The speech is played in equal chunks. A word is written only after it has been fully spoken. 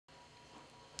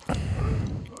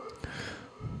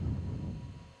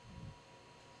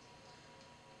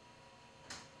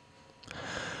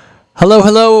Hello,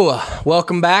 hello.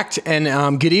 Welcome back,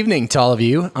 and good evening to all of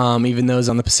you, even those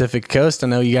on the Pacific Coast. I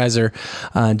know you guys are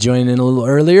joining in a little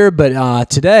earlier, but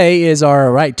today is our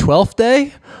 12th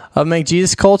day of Make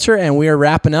Jesus Culture, and we are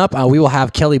wrapping up. We will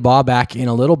have Kelly Baugh back in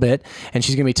a little bit, and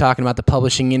she's going to be talking about the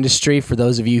publishing industry for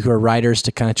those of you who are writers,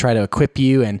 to kind of try to equip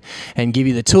you and give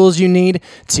you the tools you need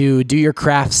to do your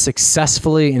craft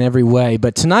successfully in every way.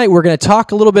 But tonight we're going to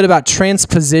talk a little bit about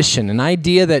transposition, an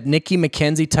idea that Nikki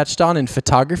McKenzie touched on in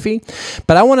photography.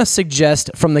 But I want to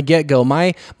suggest from the get-go,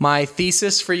 my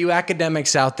thesis for you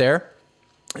academics out there,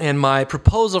 and my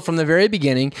proposal from the very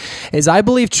beginning is I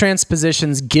believe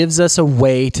transpositions gives us a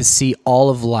way to see all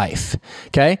of life,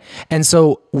 okay? And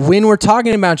so when we're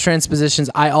talking about transpositions,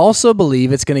 I also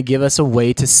believe it's going to give us a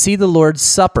way to see the Lord's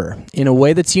Supper in a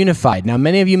way that's unified. Now,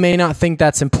 many of you may not think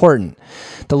that's important,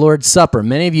 the Lord's Supper.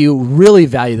 Many of you really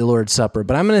value the Lord's Supper,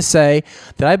 but I'm going to say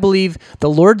that I believe the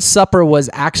Lord's Supper was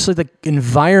actually the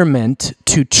environment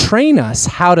to train us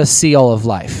how to see all of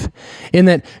life, in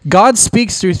that God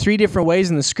speaks through three different ways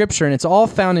in the Scripture, and it's all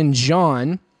found in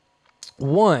John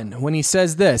 1 when he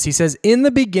says this. He says, "In the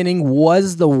beginning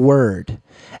was the Word,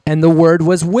 and the Word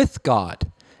was with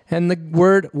God, and the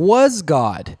Word was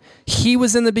God. He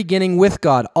was in the beginning with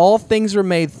God. All things were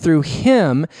made through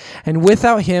Him, and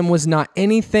without Him was not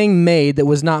anything made that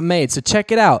was not made." So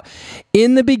check it out.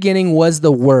 In the beginning was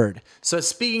the Word. So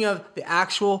speaking of the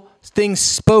actual thing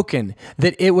spoken,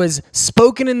 that it was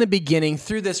spoken in the beginning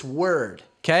through this Word.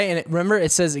 Okay, and remember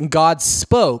it says, and God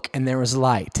spoke, and there was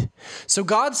light. So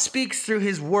God speaks through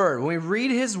His Word. When we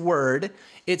read His Word,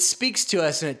 it speaks to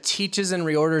us, and it teaches and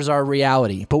reorders our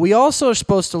reality. But we also are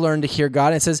supposed to learn to hear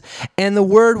God. It says, and the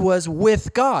Word was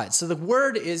with God. So the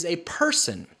Word is a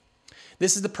person.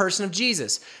 This is the person of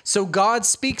Jesus. So God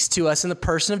speaks to us in the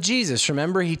person of Jesus.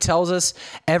 Remember, He tells us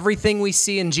everything we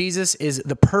see in Jesus is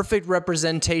the perfect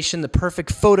representation, the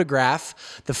perfect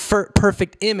photograph, the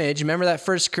perfect image. Remember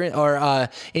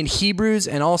that in Hebrews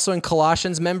and also in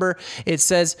Colossians. Remember, it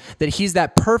says that He's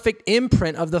that perfect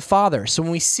imprint of the Father. So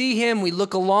when we see Him, we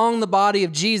look along the body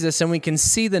of Jesus and we can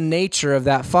see the nature of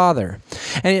that Father.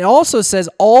 And it also says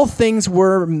all things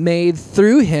were made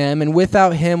through Him, and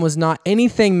without Him was not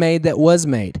anything made that was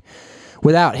made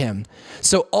without Him.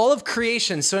 So all of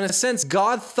creation, so in a sense,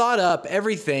 God thought up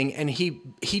everything, and He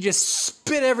just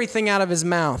spit everything out of His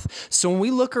mouth. So when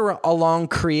we look along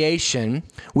creation,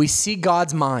 we see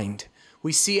God's mind.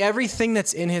 We see everything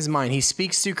that's in His mind. He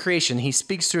speaks through creation. He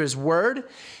speaks through His Word.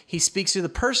 He speaks through the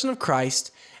person of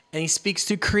Christ, and He speaks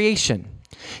through creation.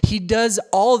 He does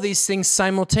all of these things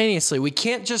simultaneously. We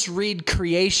can't just read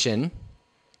creation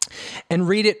and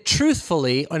read it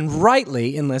truthfully and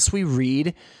rightly unless we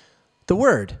read the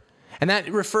Word. And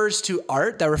that refers to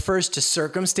art, that refers to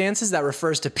circumstances, that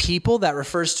refers to people, that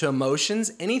refers to emotions.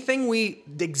 Anything we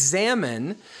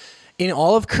examine in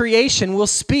all of creation will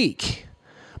speak,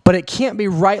 but it can't be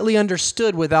rightly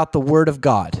understood without the Word of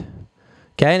God.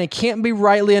 Okay, and it can't be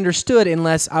rightly understood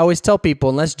unless, I always tell people,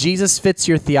 unless Jesus fits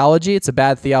your theology, it's a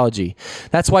bad theology.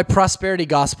 That's why prosperity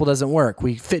gospel doesn't work.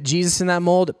 We fit Jesus in that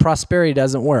mold, prosperity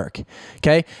doesn't work.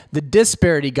 Okay, the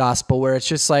disparity gospel, where it's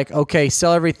just like, okay,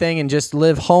 sell everything and just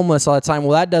live homeless all the time,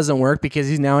 well, that doesn't work because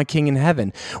He's now a king in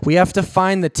heaven. We have to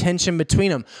find the tension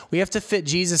between them. We have to fit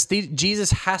Jesus.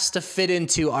 Jesus has to fit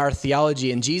into our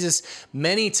theology, and Jesus,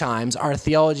 many times, our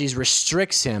theology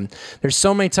restricts Him. There's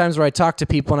so many times where I talk to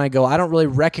people and I go, I don't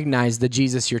really recognize the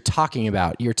Jesus you're talking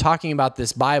about. You're talking about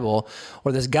this Bible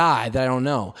or this guy that I don't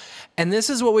know. And this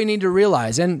is what we need to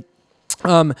realize. And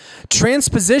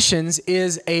transpositions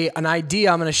is an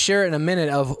idea. I'm going to share it in a minute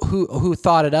of who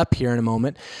thought it up here in a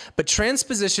moment. But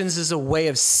transpositions is a way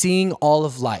of seeing all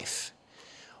of life.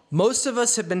 Most of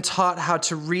us have been taught how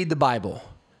to read the Bible,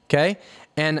 okay?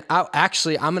 And I'm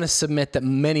going to submit that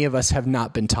many of us have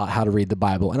not been taught how to read the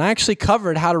Bible. And I actually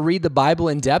covered how to read the Bible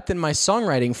in depth in my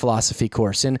songwriting philosophy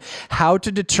course, and how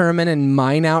to determine and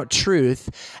mine out truth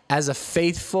as a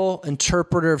faithful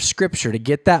interpreter of Scripture to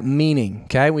get that meaning,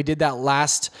 okay? We did that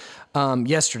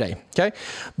yesterday, okay?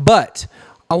 But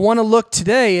I want to look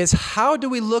today is, how do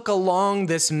we look along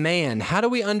this man? How do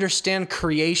we understand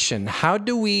creation? How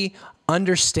do we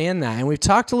understand that? And we've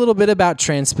talked a little bit about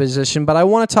transposition, but I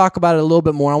want to talk about it a little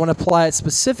bit more. I want to apply it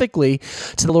specifically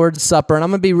to the Lord's Supper, and I'm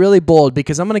going to be really bold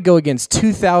because I'm going to go against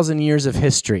 2,000 years of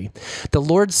history. The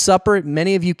Lord's Supper,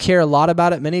 many of you care a lot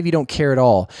about it, many of you don't care at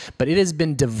all, but it has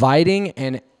been dividing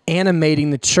and animating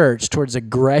the church towards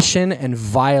aggression and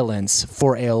violence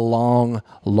for a long,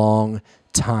 long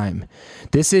time.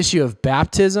 This issue of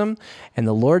baptism and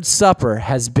the Lord's Supper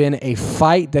has been a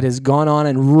fight that has gone on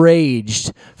and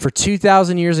raged for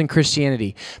 2,000 years in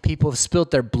Christianity. People have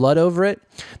spilt their blood over it.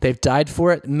 They've died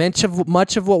for it. Much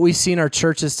of what we see in our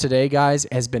churches today, guys,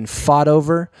 has been fought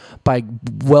over by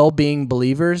well-being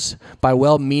believers, by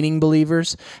well-meaning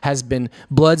believers.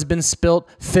 Blood's been spilt,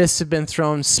 fists have been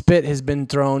thrown, spit has been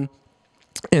thrown.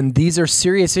 And these are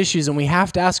serious issues, and we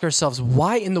have to ask ourselves,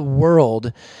 why in the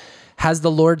world has the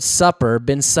Lord's Supper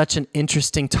been such an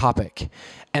interesting topic?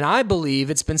 And I believe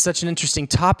it's been such an interesting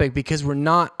topic because we're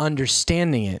not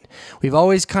understanding it. We've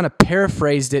always kind of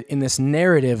paraphrased it in this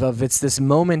narrative of it's this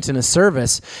moment in a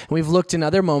service. And we've looked in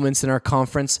other moments in our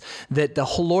conference that the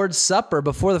Lord's Supper,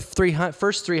 before the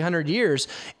first 300 years,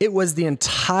 it was the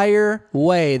entire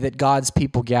way that God's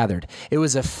people gathered. It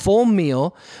was a full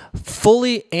meal,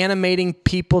 fully animating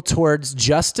people towards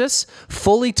justice,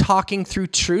 fully talking through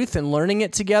truth and learning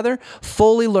it together,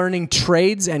 fully learning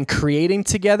trades and creating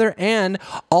together, and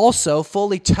also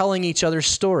fully telling each other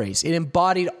stories. It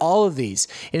embodied all of these.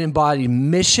 It embodied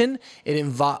mission. It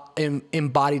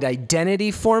embodied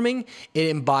identity forming. It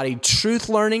embodied truth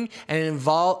learning, and it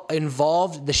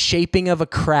involved the shaping of a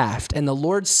craft. And the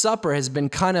Lord's Supper has been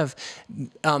kind of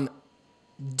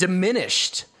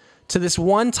diminished to this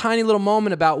one tiny little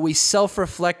moment about we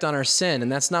self-reflect on our sin,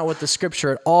 and that's not what the scripture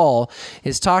at all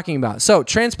is talking about. So,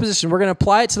 transposition, we're going to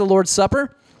apply it to the Lord's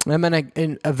Supper. I'm going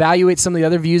to evaluate some of the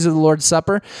other views of the Lord's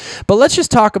Supper. But let's just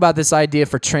talk about this idea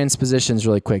for transpositions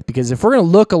really quick, because if we're going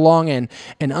to look along and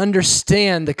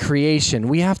understand the creation,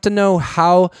 we have to know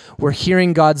how we're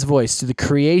hearing God's voice through the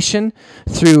creation,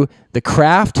 through the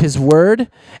craft, his word,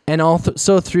 and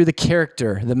also through the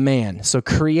character, the man. So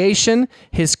creation,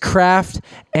 his craft,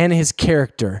 and his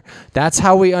character. That's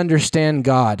how we understand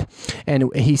God,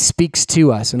 and he speaks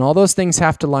to us, and all those things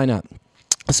have to line up.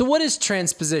 So what is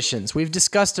transpositions? We've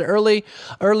discussed it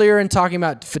earlier in talking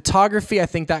about photography. I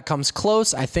think that comes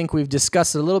close. I think we've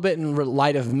discussed it a little bit in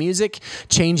light of music,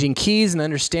 changing keys and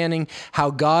understanding how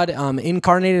God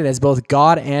incarnated as both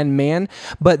God and man.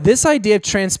 But this idea of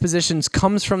transpositions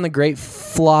comes from the great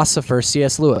philosopher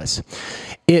C.S. Lewis.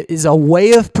 It is a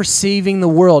way of perceiving the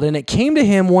world, and it came to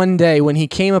him one day when he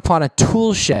came upon a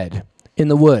tool shed in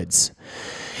the woods.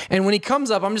 And when he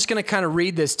comes up, I'm just going to kind of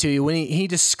read this to you. When he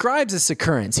describes this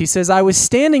occurrence, he says, "I was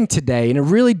standing today in a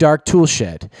really dark tool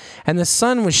shed, and the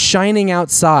sun was shining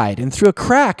outside, and through a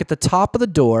crack at the top of the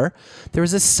door, there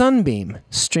was a sunbeam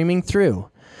streaming through.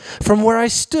 From where I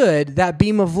stood, that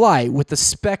beam of light with the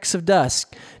specks of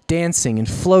dust dancing and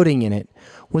floating in it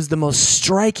was the most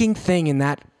striking thing in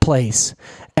that place.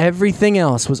 Everything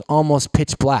else was almost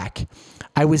pitch black.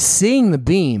 I was seeing the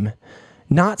beam,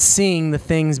 not seeing the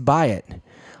things by it.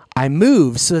 I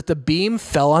moved so that the beam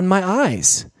fell on my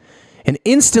eyes, and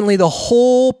instantly the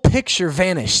whole picture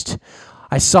vanished.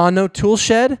 I saw no tool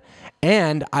shed,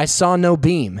 and I saw no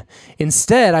beam.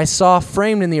 Instead, I saw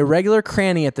framed in the irregular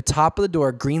cranny at the top of the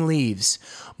door green leaves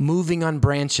moving on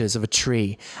branches of a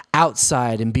tree.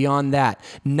 Outside and beyond that,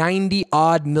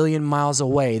 90-odd million miles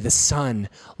away, the sun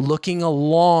looking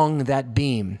along that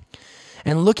beam.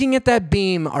 And looking at that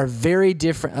beam are very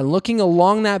different. And looking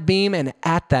along that beam and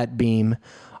at that beam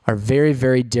are very,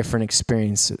 very different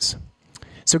experiences."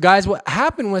 So guys, what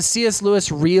happened was C.S.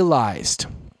 Lewis realized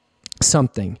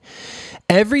something.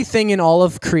 Everything in all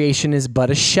of creation is but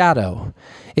a shadow.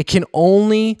 It can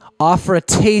only offer a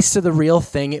taste of the real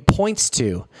thing it points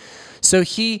to. So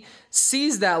he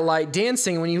sees that light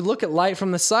dancing. When you look at light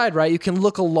from the side, right, you can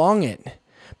look along it.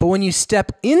 But when you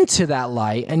step into that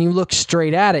light and you look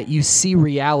straight at it, you see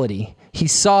reality. He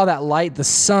saw that light, the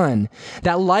sun.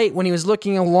 That light, when he was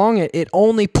looking along it, it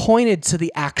only pointed to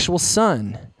the actual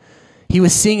sun. He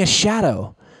was seeing a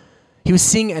shadow. He was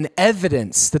seeing an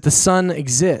evidence that the sun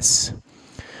exists.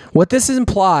 What this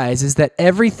implies is that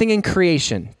everything in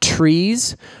creation,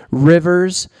 trees,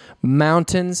 rivers,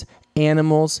 mountains,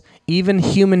 animals, even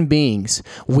human beings,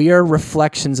 we are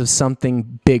reflections of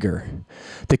something bigger.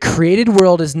 The created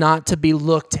world is not to be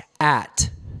looked at.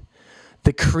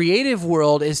 The creative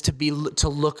world is to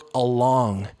look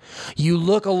along. You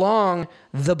look along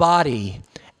the body,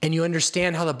 and you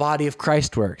understand how the body of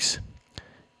Christ works.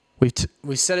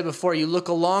 We've said it before. You look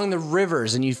along the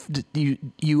rivers, and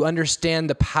you understand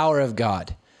the power of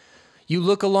God. You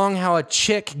look along how a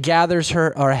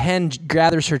hen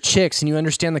gathers her chicks, and you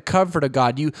understand the comfort of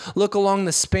God. You look along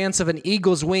the span of an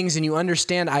eagle's wings, and you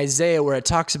understand Isaiah, where it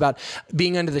talks about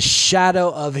being under the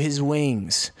shadow of his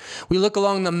wings. We look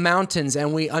along the mountains,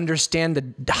 and we understand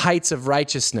the heights of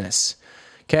righteousness.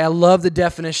 Okay, I love the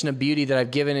definition of beauty that I've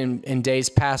given in days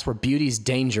past, where beauty is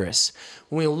dangerous.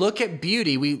 When we look at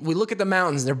beauty, we look at the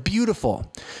mountains, they're beautiful.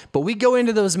 But we go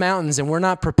into those mountains and we're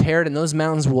not prepared, and those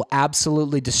mountains will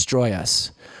absolutely destroy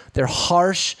us. They're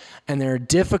harsh, and they're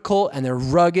difficult, and they're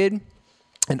rugged.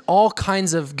 And all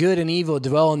kinds of good and evil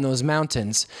dwell in those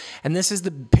mountains. And this is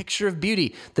the picture of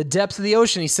beauty. The depth of the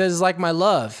ocean, he says, is like my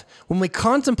love. When we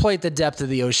contemplate the depth of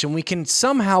the ocean, we can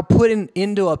somehow put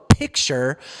into a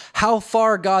picture how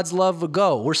far God's love would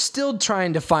go. We're still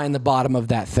trying to find the bottom of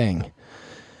that thing.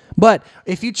 But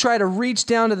if you try to reach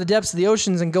down to the depths of the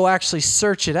oceans and go actually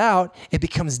search it out, it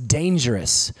becomes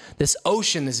dangerous. This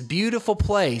ocean, this beautiful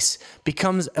place,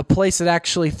 becomes a place that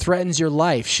actually threatens your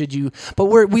life. But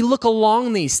we look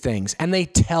along these things, and they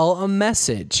tell a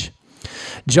message.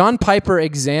 John Piper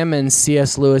examines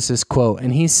C.S. Lewis's quote,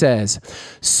 and he says,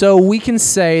 "So we can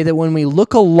say that when we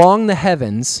look along the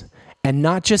heavens and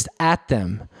not just at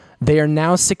them, they are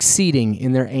now succeeding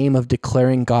in their aim of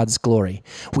declaring God's glory.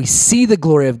 We see the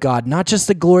glory of God, not just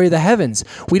the glory of the heavens.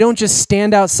 We don't just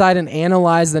stand outside and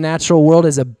analyze the natural world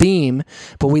as a beam,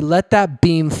 but we let that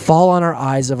beam fall on our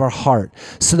eyes of our heart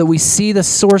so that we see the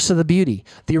source of the beauty,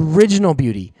 the original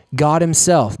beauty, God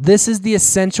himself. This is the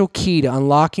essential key to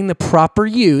unlocking the proper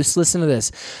use. Listen to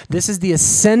this. This is the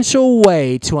essential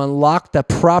way to unlock the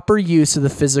proper use of the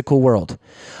physical world,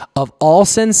 of all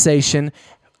sensation.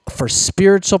 For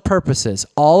spiritual purposes,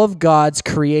 all of God's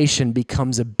creation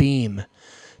becomes a beam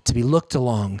to be looked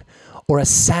along, or a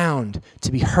sound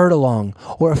to be heard along,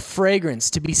 or a fragrance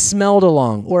to be smelled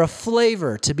along, or a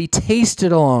flavor to be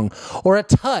tasted along, or a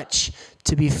touch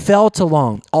to be felt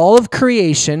along. All of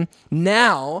creation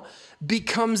now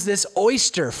becomes this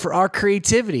oyster for our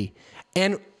creativity,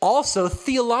 and also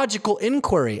theological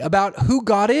inquiry about who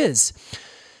God is.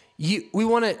 We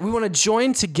want to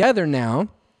join together now.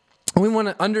 We want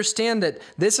to understand that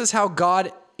this is how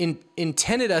God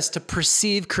intended us to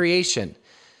perceive creation.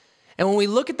 And when we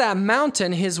look at that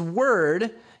mountain, his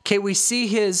word, okay, we see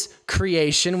his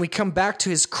creation, we come back to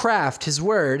his craft, his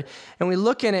word, and we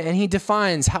look in it, and he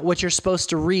defines what you're supposed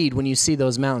to read when you see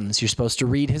those mountains. You're supposed to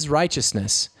read his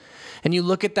righteousness. And you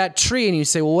look at that tree and you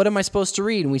say, well, what am I supposed to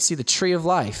read? And we see the tree of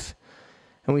life.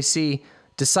 And we see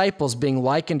disciples being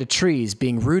likened to trees,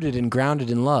 being rooted and grounded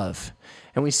in love.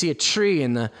 And we see a tree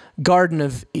in the garden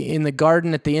at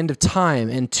the end of time,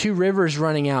 and two rivers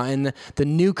running out, and the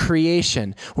new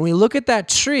creation. When we look at that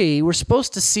tree, we're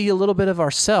supposed to see a little bit of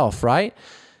ourself, right?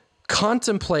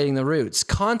 Contemplating the roots,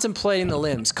 contemplating the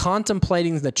limbs,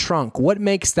 contemplating the trunk. What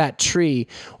makes that tree?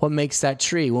 What makes that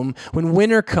tree? When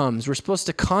winter comes, we're supposed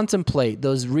to contemplate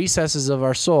those recesses of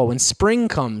our soul. When spring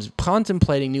comes,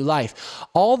 contemplating new life.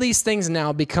 All these things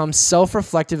now become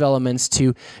self-reflective elements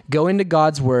to go into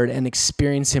God's word and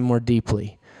experience him more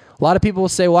deeply. A lot of people will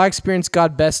say, well, I experience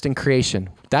God best in creation.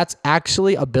 That's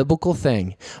actually a biblical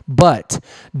thing, but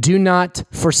do not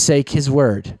forsake his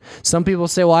word. Some people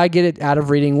say, well, I get it out of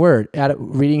reading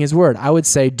his word. I would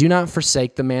say, do not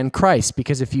forsake the man Christ,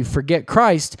 because if you forget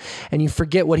Christ and you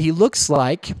forget what he looks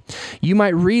like, you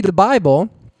might read the Bible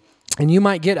and you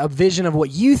might get a vision of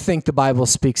what you think the Bible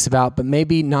speaks about, but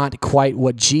maybe not quite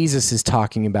what Jesus is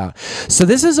talking about. So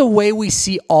this is a way we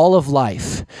see all of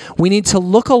life. We need to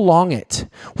look along it.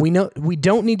 We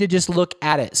don't need to just look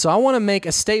at it. So I want to make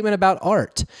a statement about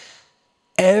art.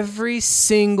 Every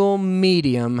single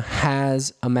medium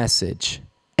has a message.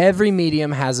 Every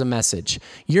medium has a message.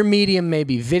 Your medium may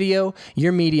be video.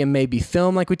 Your medium may be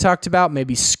film, like we talked about,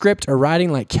 maybe script or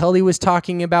writing, like Kelly was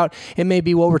talking about. It may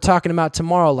be what we're talking about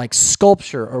tomorrow, like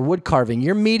sculpture or wood carving.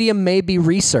 Your medium may be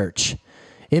research.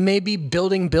 It may be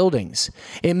building buildings.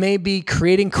 It may be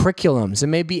creating curriculums. It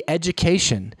may be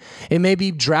education. It may be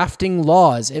drafting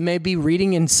laws. It may be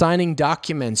reading and signing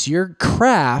documents. Your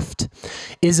craft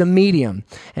is a medium,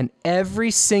 and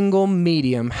every single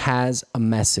medium has a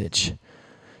message.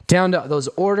 Down to those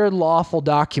ordered, lawful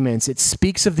documents, it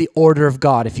speaks of the order of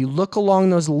God. If you look along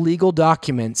those legal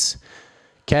documents,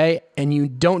 okay, and you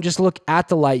don't just look at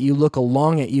the light, you look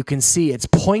along it, you can see it's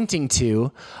pointing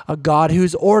to a God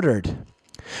who's ordered.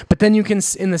 But then you can,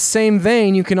 in the same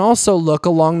vein, you can also look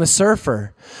along the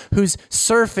surfer who's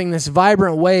surfing this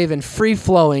vibrant wave and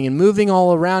free-flowing and moving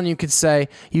all around. You could say,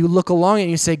 you look along it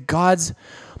and you say, God's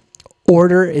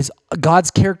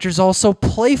character is also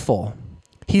playful.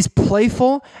 He's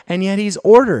playful, and yet he's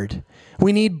ordered.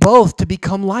 We need both to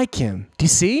become like him. Do you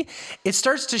see? It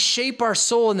starts to shape our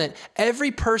soul, in that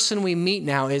every person we meet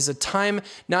now is a time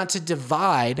not to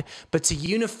divide, but to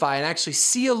unify and actually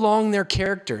see along their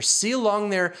character, see along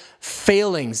their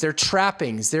failings, their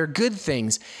trappings, their good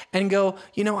things, and go,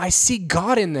 I see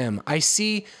God in them. I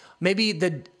see maybe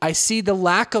I see the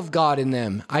lack of God in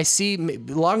them. A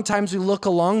lot of times we look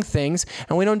along things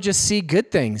and we don't just see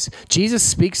good things. Jesus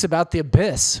speaks about the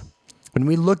abyss. When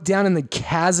we look down in the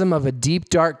chasm of a deep,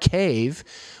 dark cave,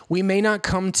 we may not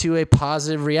come to a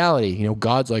positive reality.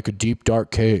 God's like a deep,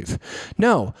 dark cave.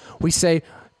 No, we say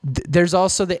there's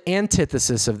also the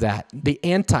antithesis of that, the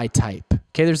antitype.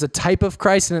 Okay, there's a type of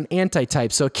Christ and an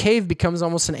antitype. So a cave becomes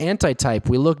almost an antitype.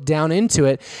 We look down into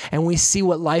it and we see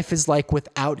what life is like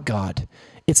without God.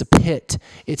 It's a pit.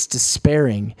 It's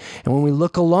despairing. And when we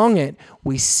look along it,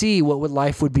 we see what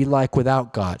life would be like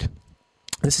without God.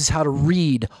 This is how to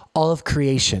read all of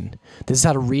creation. This is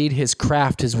how to read his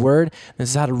craft, his word. This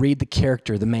is how to read the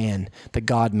character, the man, the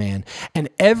God-man. And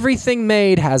everything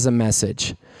made has a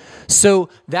message. So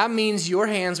that means your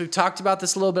hands, we've talked about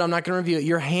this a little bit, I'm not going to review it.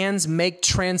 Your hands make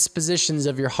transpositions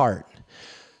of your heart.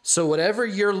 So whatever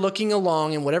you're looking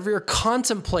along and whatever you're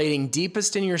contemplating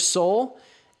deepest in your soul,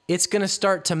 it's going to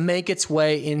start to make its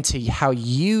way into how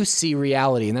you see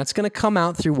reality. And that's going to come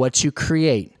out through what you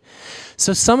create.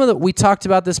 So we talked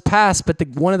about this past, but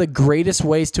one of the greatest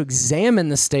ways to examine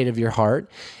the state of your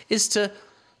heart is to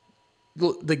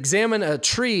examine a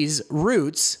tree's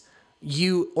roots.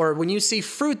 When you see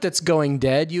fruit that's going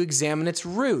dead, you examine its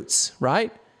roots,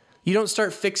 right? You don't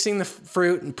start fixing the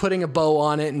fruit and putting a bow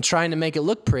on it and trying to make it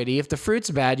look pretty. If the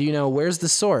fruit's bad, where's the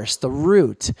source, the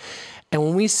root. And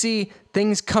when we see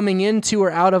things coming into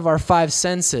or out of our five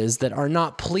senses that are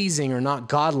not pleasing or not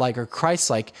godlike or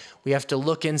Christ-like, we have to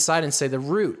look inside and say, the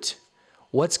root.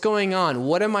 What's going on?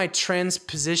 What am I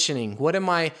transpositioning? What am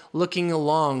I looking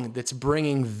along that's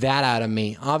bringing that out of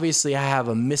me? Obviously, I have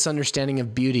a misunderstanding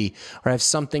of beauty, or I have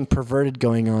something perverted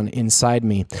going on inside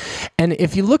me. And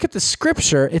if you look at the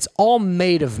scripture, it's all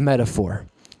made of metaphor.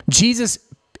 Jesus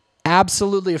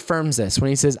absolutely affirms this when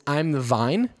he says, I'm the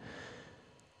vine.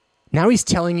 Now he's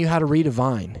telling you how to read a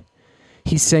vine.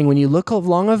 He's saying, when you look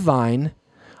along a vine,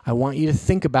 I want you to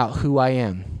think about who I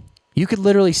am. You could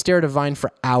literally stare at a vine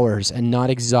for hours and not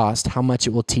exhaust how much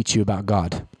it will teach you about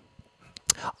God.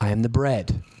 I am the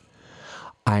bread.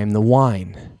 I am the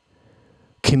wine.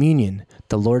 Communion,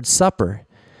 the Lord's Supper.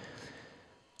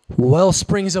 Well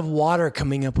springs of water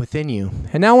coming up within you.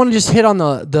 And now I want to just hit on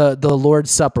the Lord's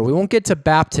Supper. We won't get to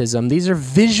baptism. These are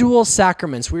visual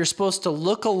sacraments. We are supposed to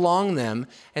look along them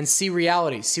and see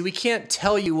reality. See, we can't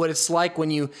tell you what it's like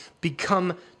when you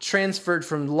become transferred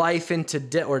from life into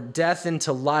death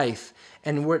into life,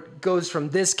 and where it goes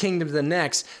from this kingdom to the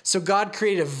next. So God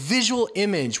created a visual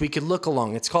image we could look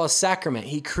along. It's called a sacrament.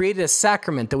 He created a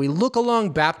sacrament that we look along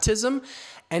baptism,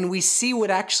 and we see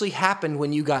what actually happened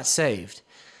when you got saved.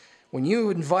 When you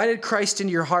invited Christ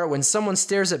into your heart, when someone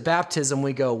stares at baptism,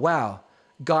 we go, wow,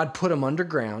 God put him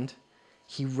underground.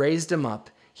 He raised him up.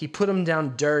 He put him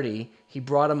down dirty. He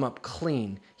brought him up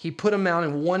clean. He put him out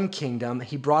in one kingdom.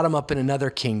 He brought him up in another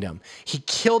kingdom. He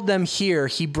killed them here.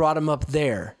 He brought him up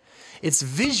there. It's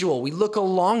visual. We look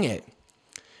along it.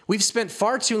 We've spent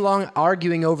far too long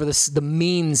arguing over the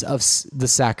means of the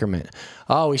sacrament.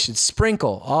 Oh, we should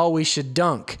sprinkle. Oh, we should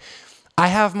dunk. I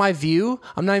have my view.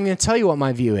 I'm not even going to tell you what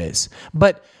my view is.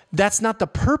 But that's not the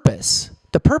purpose.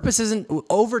 The purpose isn't,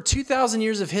 over 2,000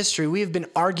 years of history, we have been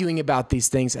arguing about these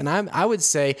things. And I would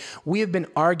say we have been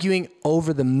arguing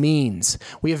over the means.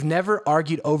 We have never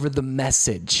argued over the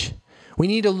message. We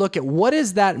need to look at what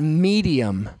is that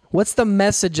medium? What's the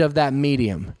message of that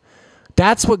medium?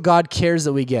 That's what God cares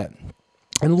that we get.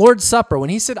 And Lord's Supper, when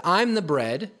he said, I'm the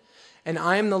bread and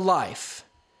I am the life.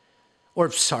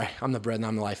 I'm the bread and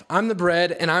I'm the life. I'm the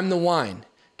bread and I'm the wine.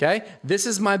 Okay? This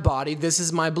is my body. This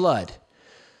is my blood.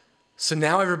 So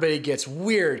now everybody gets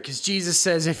weird because Jesus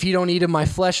says, if you don't eat of my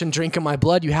flesh and drink of my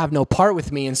blood, you have no part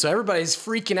with me. And so everybody's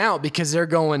freaking out because they're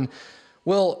going,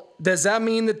 well, does that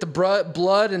mean that the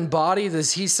blood and body,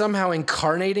 is he somehow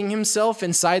incarnating himself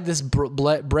inside this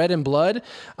bread and blood?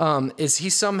 Is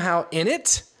he somehow in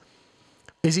it?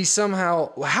 Is he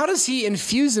somehow, how does he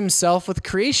infuse himself with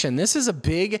creation? This is a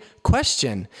big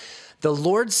question. The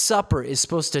Lord's Supper is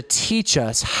supposed to teach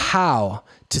us how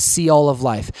to see all of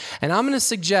life. And I'm going to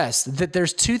suggest that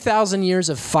there's 2,000 years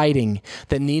of fighting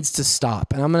that needs to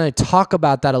stop. And I'm going to talk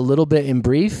about that a little bit in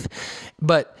brief.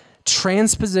 But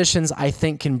transpositions, I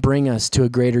think, can bring us to a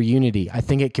greater unity. I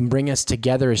think it can bring us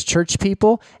together as church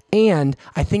people, and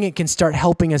I think it can start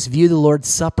helping us view the Lord's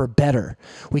Supper better.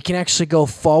 We can actually go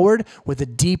forward with a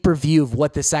deeper view of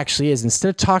what this actually is. Instead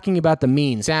of talking about the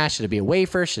means, should it be a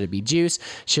wafer? Should it be juice?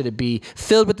 Should it be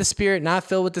filled with the Spirit, not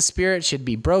filled with the Spirit? Should it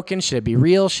be broken? Should it be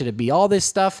real? Should it be all this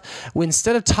stuff?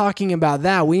 Instead of talking about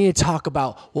that, we need to talk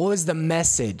about what was the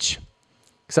message.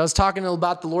 So I was talking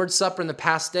about the Lord's Supper in the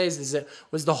past days. It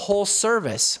was the whole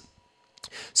service.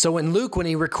 So when Luke, when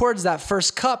he records that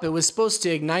first cup, it was supposed to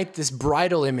ignite this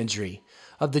bridal imagery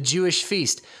of the Jewish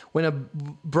feast. When a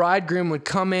bridegroom would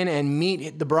come in and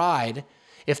meet the bride,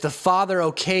 if the father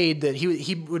okayed that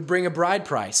he would bring a bride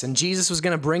price, and Jesus was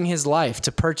going to bring his life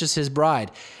to purchase his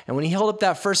bride. And when he held up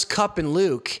that first cup in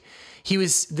Luke,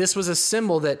 this was a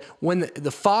symbol that when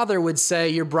the father would say,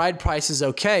 your bride price is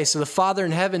okay. So the Father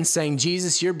in heaven saying,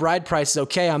 Jesus, your bride price is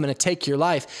okay. I'm going to take your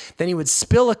life. Then he would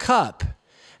spill a cup.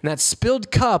 And that spilled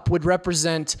cup would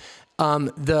represent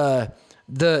the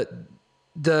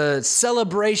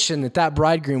celebration that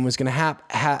bridegroom was going to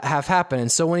have happen.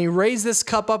 And so when he raised this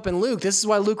cup up in Luke, this is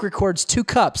why Luke records 2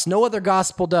 cups. No other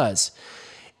gospel does.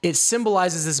 It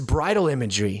symbolizes this bridal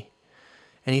imagery.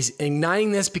 And he's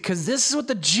igniting this because this is what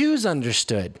the Jews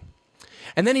understood.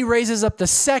 And then he raises up the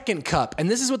second cup.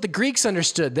 And this is what the Greeks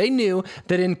understood. They knew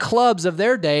that in clubs of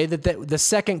their day that the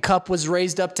second cup was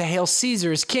raised up to hail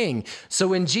Caesar as king. So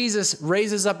when Jesus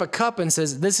raises up a cup and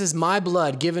says, this is my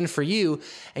blood given for you,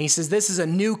 and he says, this is a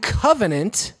new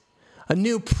covenant, a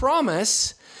new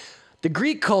promise, the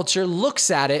Greek culture looks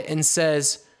at it and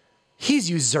says, he's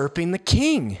usurping the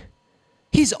king.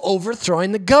 He's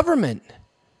overthrowing the government.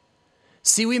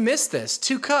 See, we miss this.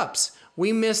 2 cups.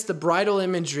 We miss the bridal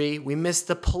imagery. We miss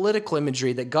the political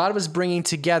imagery that God was bringing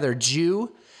together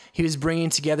Jew. He was bringing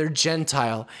together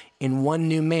Gentile in one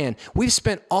new man. We've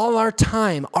spent all our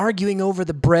time arguing over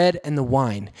the bread and the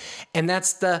wine. And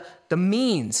that's the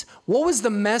means. What was the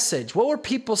message? What were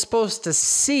people supposed to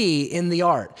see in the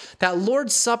art? That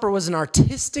Lord's Supper was an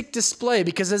artistic display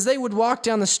because as they would walk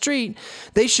down the street,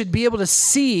 they should be able to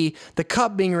see the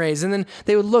cup being raised. And then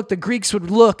they would look, the Greeks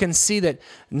would look and see that,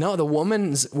 no, the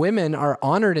women are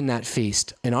honored in that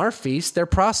feast. In our feast, they're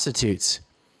prostitutes.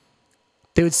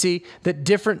 They would see that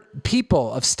different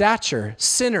people of stature,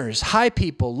 sinners, high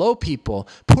people, low people,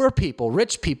 poor people,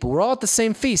 rich people, were all at the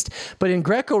same feast. But in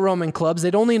Greco-Roman clubs,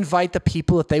 they'd only invite the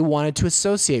people that they wanted to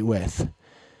associate with.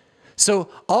 So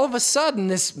all of a sudden,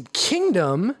 this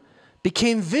kingdom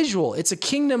became visual. It's a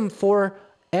kingdom for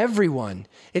everyone.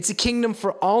 It's a kingdom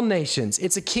for all nations.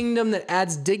 It's a kingdom that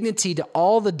adds dignity to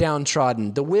all the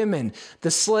downtrodden, the women,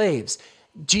 the slaves.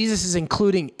 Jesus is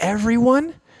including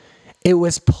everyone. It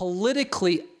was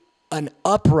politically an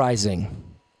uprising.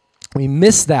 We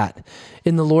miss that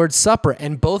in the Lord's Supper,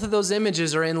 and both of those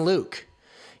images are in Luke.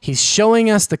 He's showing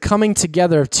us the coming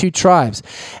together of 2 tribes.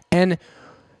 And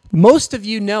most of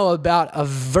you know about a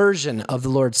version of the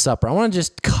Lord's Supper. I want to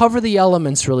just cover the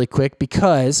elements really quick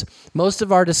because most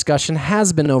of our discussion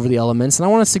has been over the elements, and I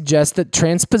want to suggest that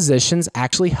Transpositions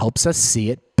actually helps us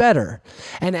see it better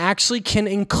and actually can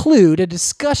include a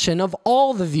discussion of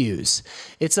all the views.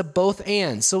 It's a both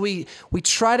and. So we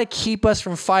try to keep us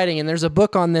from fighting, and there's a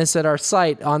book on this at our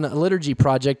site on the Liturgy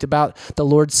Project about the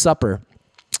Lord's Supper.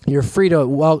 You're free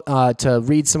to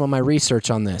read some of my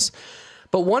research on this.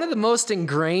 But one of the most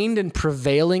ingrained and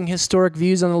prevailing historic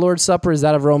views on the Lord's Supper is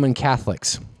that of Roman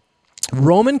Catholics.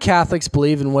 Roman Catholics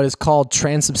believe in what is called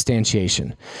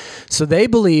transubstantiation. So they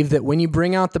believe that when you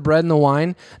bring out the bread and the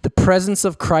wine, the presence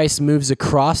of Christ moves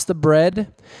across the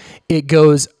bread. It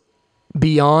goes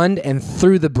beyond and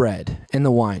through the bread and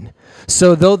the wine.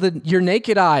 So though your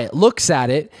naked eye looks at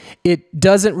it, it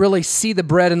doesn't really see the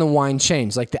bread and the wine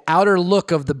change. Like the outer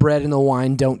look of the bread and the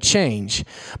wine don't change.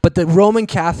 But the Roman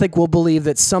Catholic will believe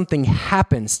that something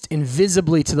happens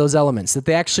invisibly to those elements, that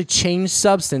they actually change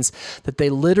substance, that they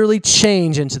literally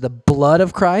change into the blood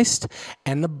of Christ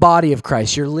and the body of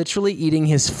Christ. You're literally eating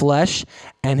his flesh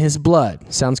and his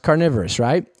blood. Sounds carnivorous,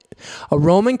 right? A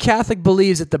Roman Catholic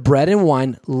believes that the bread and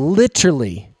wine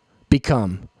literally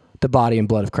become the body and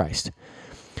blood of Christ.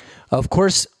 Of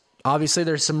course, obviously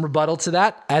there's some rebuttal to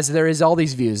that, as there is all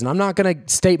these views. And I'm not going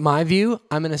to state my view.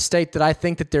 I'm going to state that I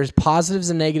think that there's positives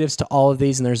and negatives to all of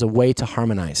these, and there's a way to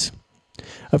harmonize.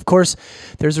 Of course,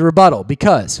 there's a rebuttal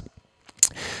because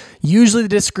usually the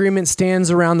disagreement stands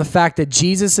around the fact that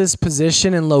Jesus'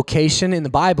 position and location in the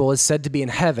Bible is said to be in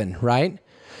heaven, right?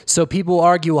 So people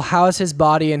argue, well, how is his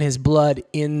body and his blood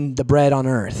in the bread on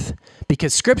earth?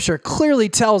 Because Scripture clearly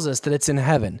tells us that it's in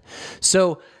heaven.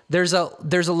 So there's a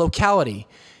locality.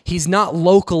 He's not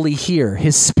locally here.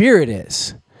 His spirit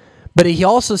is. But he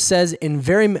also says in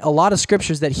a lot of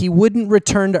Scriptures that he wouldn't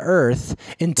return to earth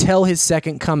until his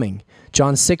second coming.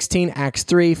 John 16, Acts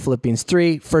 3, Philippians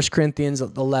 3, 1 Corinthians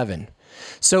 11.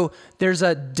 So there's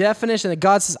a definition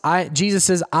that Jesus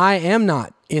says, I am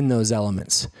not in those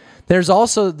elements. There's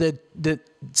also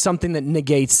something that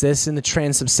negates this in the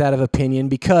transubstantive opinion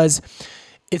because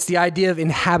it's the idea of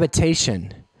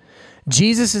inhabitation.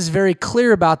 Jesus is very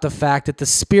clear about the fact that the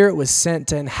Spirit was sent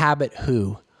to inhabit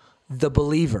who? The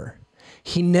believer.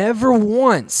 he never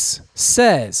once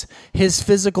says his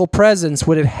physical presence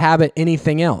would inhabit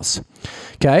anything else,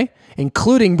 okay?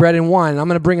 Including bread and wine. And I'm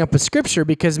going to bring up a scripture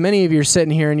because many of you are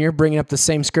sitting here and you're bringing up the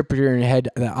same scripture in your head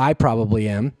that I probably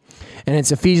am. And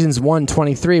it's Ephesians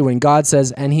 1:23 when God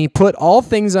says, "And he put all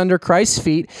things under Christ's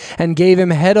feet and gave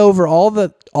him head over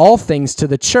all things to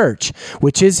the church,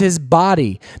 which is his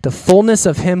body, the fullness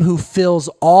of him who fills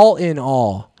all in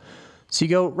all." So you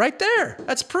go, right there.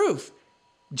 That's proof.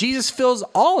 Jesus fills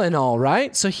all in all,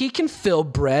 right? So he can fill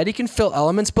bread, he can fill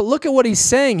elements, but look at what he's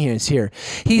saying here.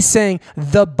 He's saying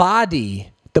the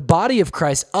body of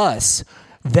Christ, us,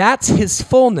 that's his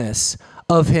fullness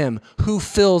of him who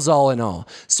fills all in all.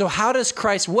 So what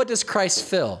does Christ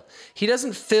fill? He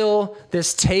doesn't fill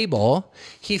this table,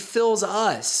 he fills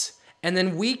us. And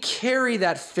then we carry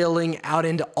that filling out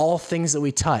into all things that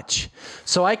we touch.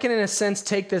 So I can, in a sense,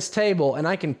 take this table and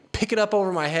I can pick it up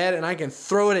over my head and I can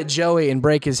throw it at Joey and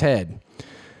break his head.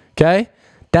 Okay?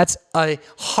 That's a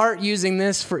heart using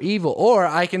this for evil. Or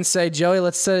I can say, Joey,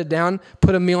 let's set it down,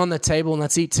 put a meal on the table, and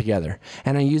let's eat together.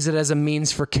 And I use it as a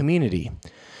means for community.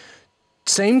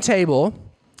 Same table,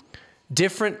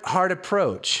 different heart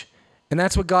approach. And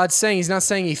that's what God's saying. He's not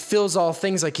saying he fills all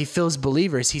things like he fills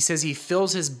believers. He says he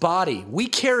fills his body. We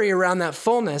carry around that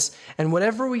fullness, and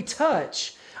whatever we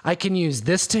touch, I can use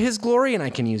this to his glory, and I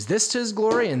can use this to his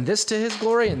glory, and this to his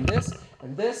glory, and this,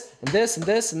 and this, and this, and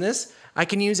this, and this. I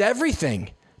can use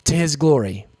everything to his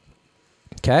glory.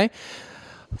 Okay?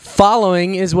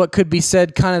 Following is what could be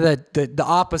said kind of the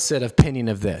opposite opinion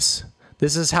of this.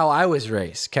 This is how I was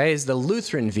raised, okay, is the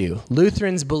Lutheran view.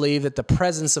 Lutherans believe that the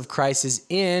presence of Christ is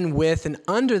in, with, and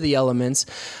under the elements,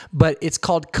 but it's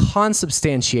called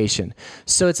consubstantiation.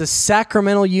 So it's a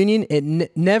sacramental union.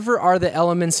 Never are the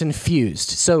elements infused.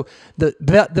 So the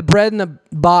bread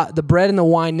and the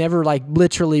wine never like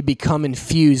literally become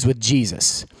infused with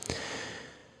Jesus.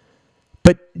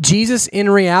 But Jesus in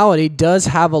reality does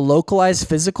have a localized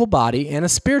physical body and a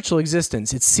spiritual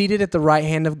existence. It's seated at the right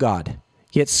hand of God.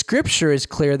 Yet Scripture is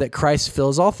clear that Christ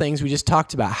fills all things. We just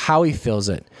talked about how he fills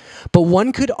it. But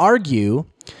one could argue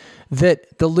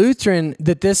that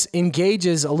this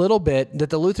engages a little bit, that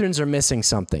the Lutherans are missing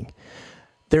something.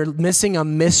 They're missing a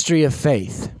mystery of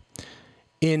faith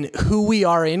in who we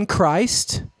are in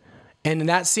Christ, and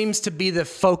that seems to be the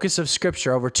focus of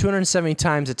Scripture. Over 270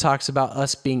 times it talks about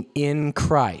us being in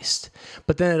Christ.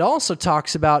 But then it also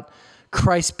talks about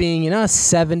Christ being in us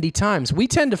 70 times. We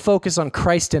tend to focus on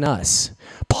Christ in us.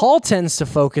 Paul tends to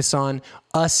focus on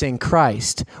us in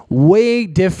Christ. Way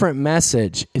different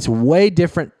message. It's way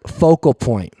different focal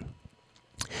point.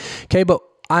 Okay, but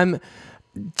I'm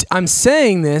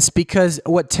saying this because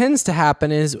what tends to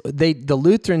happen is the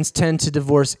Lutherans tend to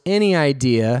divorce any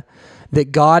idea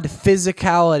that God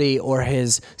physicality or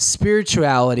his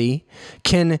spirituality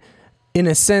can, in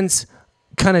a sense,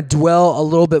 kind of dwell a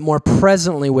little bit more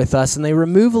presently with us, and they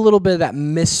remove a little bit of that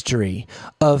mystery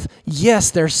of,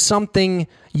 yes, there's something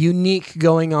unique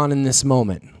going on in this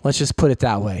moment. Let's just put it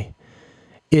that way.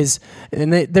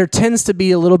 There tends to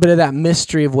be a little bit of that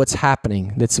mystery of what's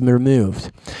happening that's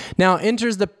removed. Now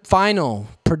enters the final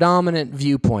predominant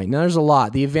viewpoint. Now there's a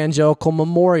lot. The evangelical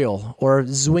memorial or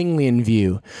Zwinglian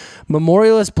view.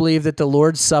 Memorialists believe that the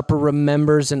Lord's Supper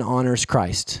remembers and honors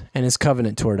Christ and his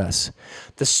covenant toward us.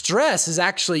 The stress is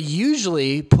actually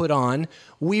usually put on,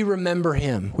 we remember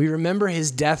him. We remember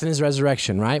his death and his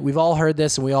resurrection, right? We've all heard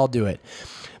this and we all do it.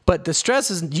 But the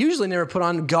stress is usually never put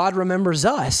on, God remembers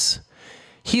us.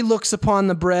 He looks upon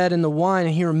the bread and the wine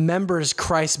and he remembers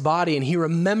Christ's body and he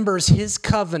remembers his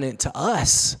covenant to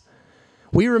us.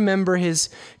 We remember his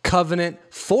covenant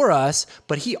for us,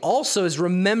 but he also is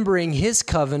remembering his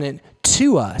covenant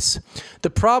to us.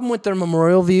 The problem with their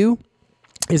memorial view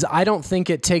is I don't think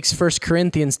it takes 1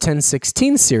 Corinthians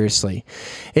 10:16 seriously.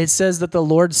 It says that the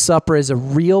Lord's Supper is a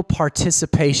real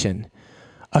participation,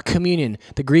 a communion,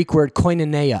 the Greek word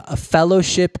koinonia, a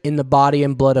fellowship in the body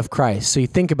and blood of Christ. So you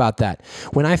think about that.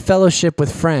 When I fellowship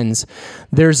with friends,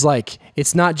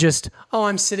 it's not just, oh,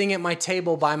 I'm sitting at my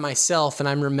table by myself and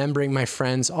I'm remembering my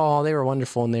friends. Oh, they were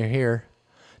wonderful and they're here.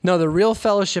 No, the real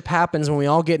fellowship happens when we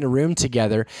all get in a room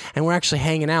together and we're actually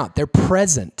hanging out. They're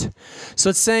present. So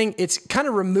it's kind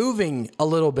of removing a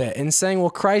little bit and saying,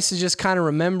 well, Christ is just kind of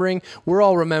remembering. We're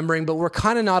all remembering, but we're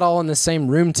kind of not all in the same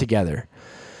room together.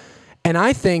 And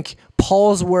I think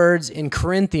Paul's words in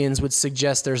Corinthians would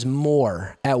suggest there's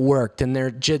more at work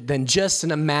than just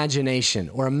an imagination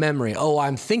or a memory. Oh,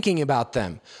 I'm thinking about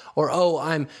them. Or, oh,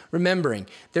 I'm remembering.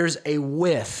 There's a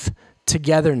with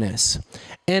togetherness.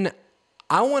 And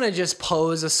I want to just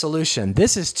pose a solution.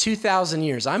 This is 2,000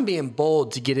 years. I'm being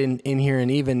bold to get in here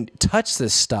and even touch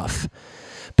this stuff.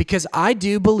 because I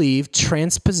do believe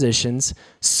Transpositions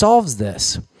solves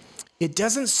this. It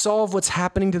doesn't solve what's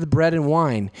happening to the bread and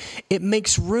wine. It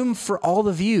makes room for all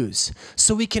the views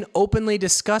so we can openly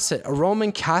discuss it. A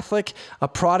Roman Catholic, a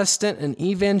Protestant, an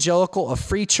evangelical, a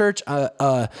free church,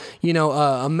 a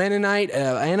Mennonite,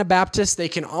 an Anabaptist, they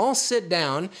can all sit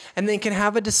down and they can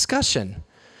have a discussion,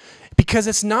 because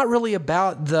it's not really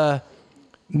about the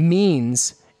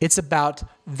means, it's about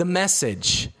the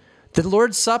message. The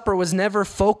Lord's Supper was never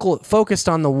focused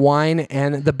on the wine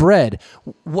and the bread.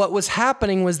 What was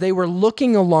happening was they were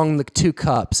looking along the two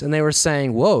cups and they were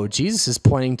saying, whoa, Jesus is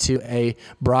pointing to a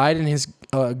bride and his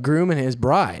groom and his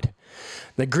bride.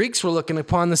 The Greeks were looking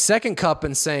upon the second cup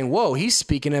and saying, whoa, he's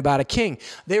speaking about a king.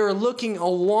 They were looking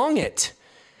along it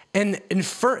and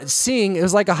seeing, it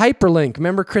was like a hyperlink.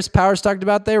 Remember Chris Powers talked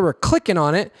about, they were clicking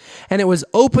on it and it was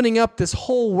opening up this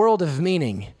whole world of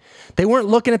meaning. They weren't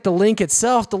looking at the link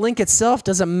itself. The link itself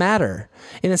doesn't matter.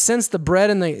 In a sense, the bread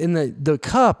and the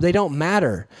cup, they don't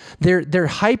matter. They're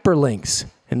hyperlinks.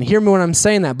 And hear me when I'm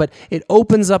saying that, but it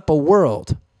opens up a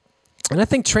world. And I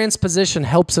think transposition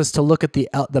helps us to look at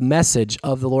the message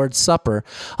of the Lord's Supper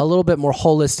a little bit more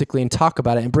holistically and talk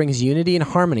about it, and brings unity and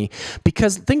harmony.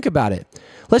 Because think about it.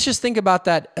 Let's just think about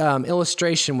that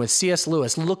illustration with C.S.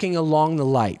 Lewis looking along the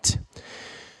light.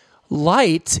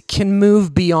 Light can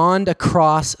move beyond,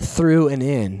 across, through, and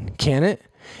in, can it?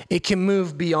 It can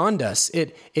move beyond us.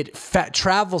 It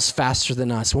travels faster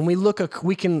than us. When we look,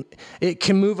 it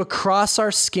can move across our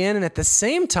skin, and at the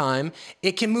same time,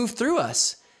 it can move through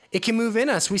us. It can move in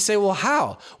us. We say, well,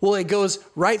 how? Well, it goes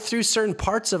right through certain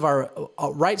parts of us.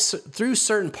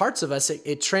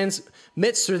 It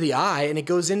transmits through the eye, and it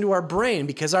goes into our brain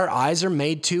because our eyes are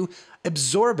made to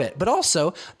absorb it. But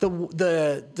also,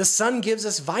 the sun gives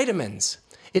us vitamins.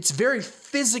 It's very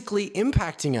physically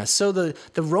impacting us. So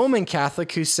the Roman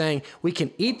Catholic who's saying we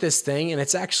can eat this thing and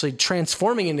it's actually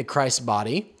transforming into Christ's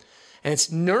body and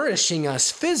it's nourishing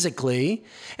us physically.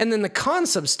 And then the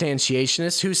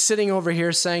consubstantiationist who's sitting over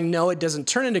here saying, no, it doesn't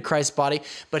turn into Christ's body,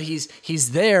 but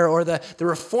he's there. Or the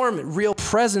Reformed real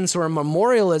presence or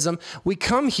memorialism, we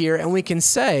come here and we can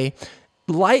say,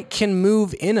 light can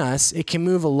move in us, it can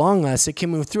move along us, it can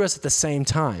move through us at the same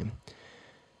time.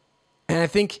 And I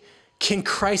think, can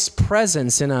Christ's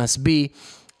presence in us be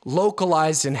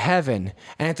localized in heaven?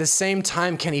 And at the same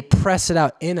time, can he press it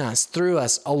out in us, through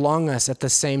us, along us at the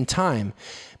same time?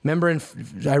 Remember,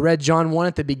 I read John 1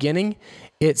 at the beginning.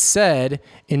 It said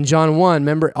in John 1,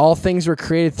 remember, all things were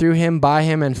created through him, by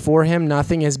him, and for him.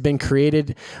 Nothing has been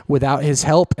created without his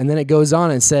help. And then it goes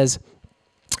on and says,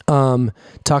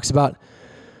 talks about,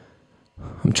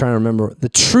 I'm trying to remember, the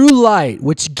true light,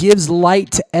 which gives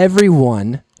light to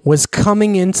everyone, was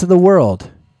coming into the world.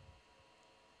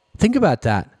 Think about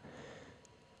that.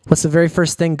 What's the very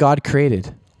first thing God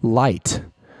created? Light.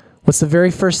 What's the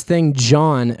very first thing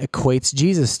John equates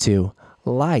Jesus to?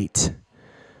 Light.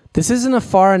 This isn't a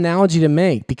far analogy to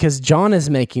make because John is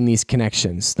making these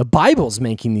connections. The Bible's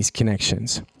making these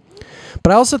connections.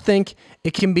 But I also think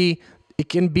it can be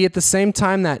at the same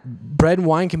time that bread and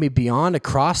wine can be beyond,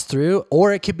 across, through,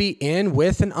 or it could be in,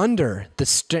 with, and under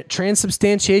the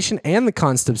transubstantiation and the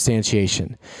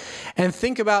consubstantiation. And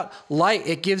think about light.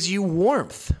 It gives you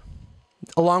warmth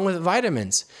along with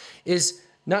vitamins. Is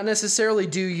not necessarily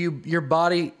do your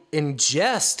body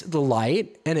ingest the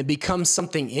light and it becomes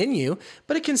something in you,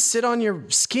 but it can sit on your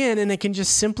skin and it can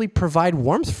just simply provide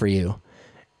warmth for you,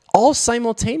 all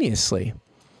simultaneously.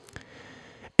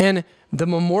 And the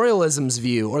memorialism's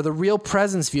view, or the real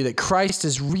presence view, that Christ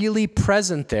is really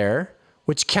present there,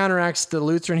 which counteracts the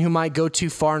Lutheran who might go too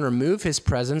far and remove his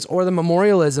presence, or the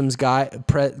memorialism's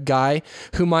guy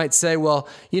who might say, well,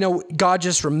 God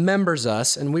just remembers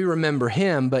us and we remember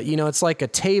him, but it's like a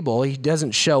table. He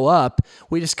doesn't show up.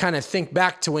 We just kind of think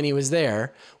back to when he was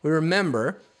there. We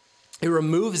remember. It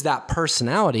removes that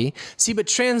personality. See, but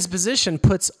transposition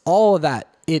puts all of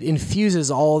that, it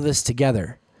infuses all of this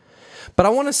together. But I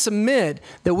want to submit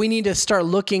that we need to start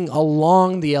looking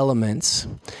along the elements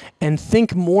and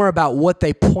think more about what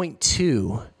they point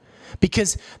to.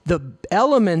 Because the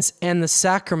elements and the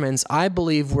sacraments, I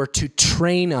believe, were to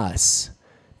train us.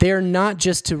 They are not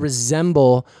just to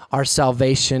resemble our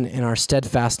salvation and our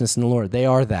steadfastness in the Lord. They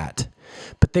are that.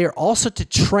 But they are also to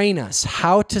train us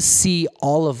how to see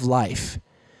all of life.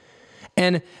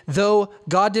 And though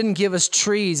God didn't give us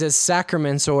trees as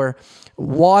sacraments or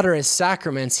water as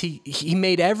sacraments, he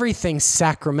made everything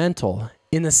sacramental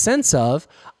in the sense of,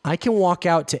 I can walk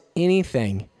out to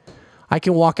anything. I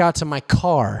can walk out to my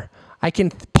car. I can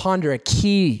ponder a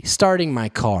key starting my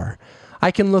car.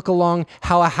 I can look along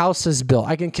how a house is built.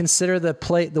 I can consider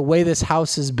the way this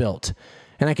house is built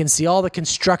And I can see all the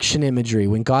construction imagery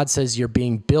when God says you're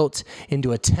being built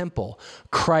into a temple.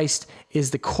 Christ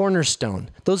is the cornerstone.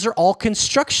 Those are all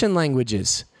construction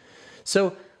languages.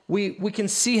 So we can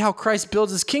see how Christ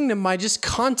builds his kingdom by just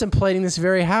contemplating this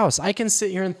very house. I can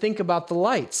sit here and think about the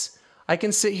lights. I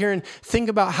can sit here and think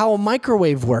about how a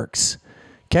microwave works.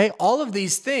 Okay? All of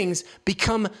these things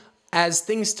become as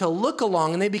things to look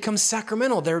along, and they become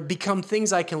sacramental. They become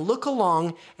things I can look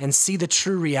along and see the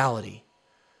true reality.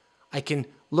 I can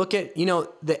look at,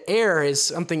 the air is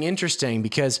something interesting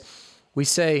because we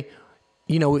say,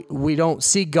 we don't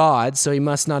see God, so he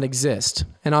must not exist.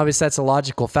 And obviously that's a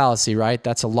logical fallacy, right?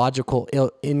 That's a logical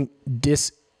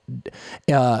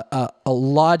a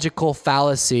logical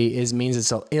fallacy means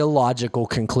it's an illogical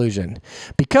conclusion.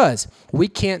 Because we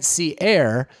can't see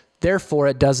air, therefore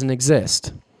it doesn't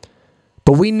exist.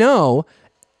 But we know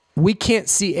we can't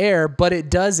see air, but it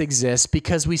does exist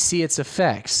because we see its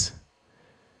effects.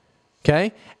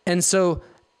 Okay? And so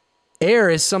air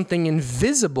is something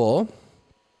invisible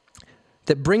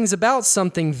that brings about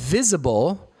something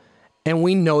visible, and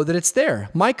we know that it's there.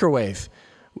 Microwave.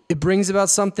 It brings about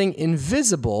something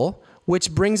invisible, which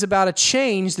brings about a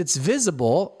change that's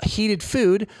visible, heated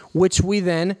food, which we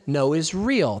then know is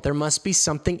real. There must be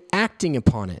something acting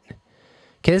upon it.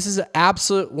 Okay, this is an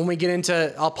absolute, when we get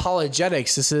into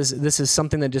apologetics, this is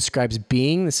something that describes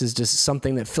being. This is just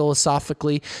something that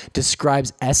philosophically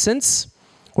describes essence,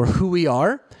 or who we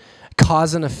are,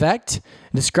 cause and effect.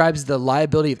 It describes the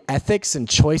liability of ethics and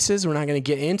choices. We're not going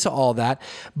to get into all that.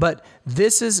 But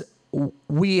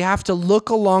we have to look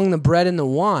along the bread and the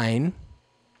wine,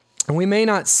 and we may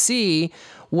not see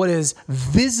what is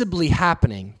visibly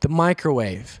happening, the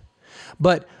microwave.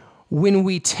 But when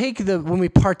we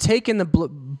partake in the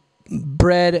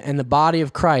bread and the body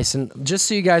of Christ, and just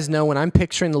so you guys know, when I'm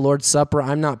picturing the Lord's Supper,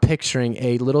 I'm not picturing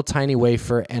a little tiny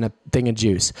wafer and a thing of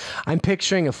juice. I'm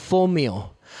picturing a full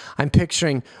meal. I'm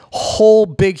picturing whole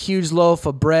big huge loaf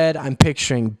of bread. I'm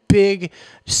picturing big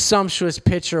sumptuous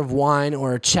pitcher of wine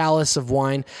or a chalice of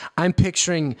wine. I'm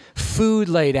picturing food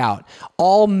laid out,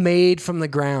 all made from the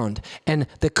ground. And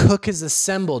the cook has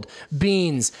assembled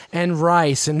beans and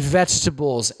rice and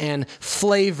vegetables and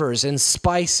flavors and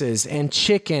spices and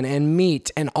chicken and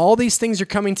meat. And all these things are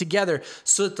coming together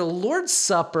so that the Lord's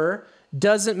Supper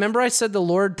doesn't, remember I said the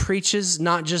Lord preaches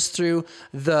not just through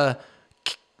the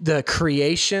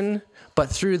creation, but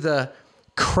through the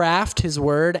craft, his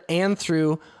word, and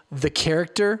through the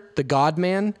character, the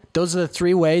God-man. Those are the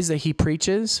three ways that he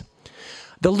preaches.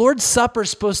 The Lord's Supper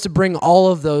is supposed to bring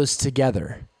all of those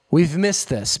together. We've missed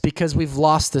this because we've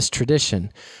lost this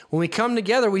tradition. When we come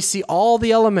together, we see all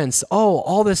the elements. Oh,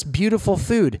 all this beautiful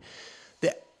food.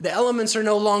 The elements are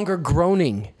no longer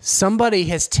groaning. Somebody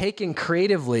has taken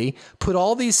creatively, put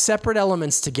all these separate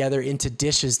elements together into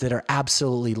dishes that are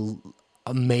absolutely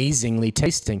amazingly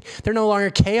tasting. They're no longer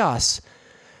chaos.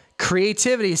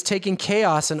 Creativity is taking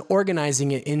chaos and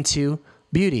organizing it into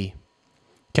beauty.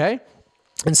 Okay?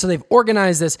 And so they've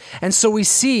organized this. And so we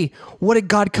see, what did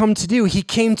God come to do? He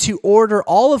came to order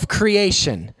all of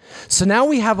creation. So now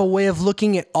we have a way of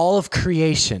looking at all of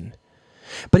creation.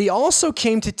 But he also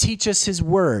came to teach us his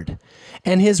word.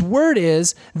 And his word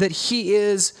is that he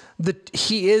is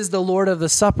the Lord of the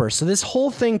supper. So this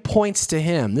whole thing points to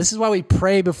him. This is why we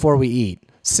pray before we eat.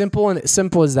 Simple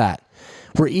as that.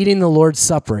 We're eating the Lord's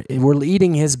Supper. We're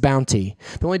eating his bounty.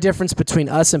 The only difference between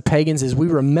us and pagans is we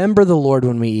remember the Lord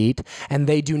when we eat, and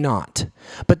they do not.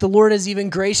 But the Lord is even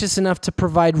gracious enough to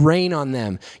provide rain on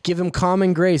them, give them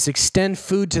common grace, extend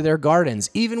food to their gardens,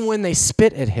 even when they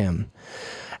spit at him.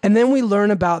 And then we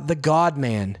learn about the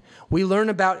God-man. We learn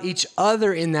about each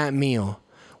other in that meal.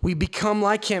 We become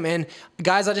like him. And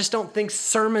guys, I just don't think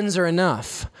sermons are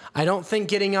enough. I don't think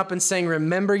getting up and saying,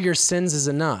 remember your sins is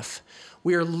enough.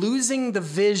 We are losing the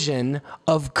vision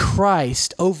of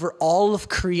Christ over all of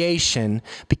creation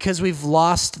because we've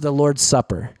lost the Lord's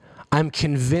Supper. I'm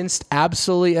convinced,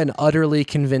 absolutely and utterly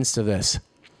convinced of this.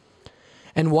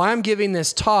 And why I'm giving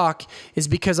this talk is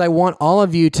because I want all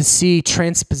of you to see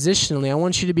transpositionally. I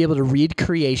want you to be able to read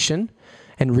creation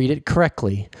and read it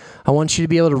correctly. I want you to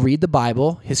be able to read the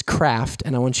Bible, his craft,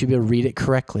 and I want you to be able to read it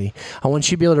correctly. I want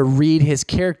you to be able to read his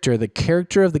character, the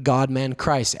character of the God-man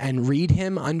Christ, and read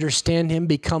him, understand him,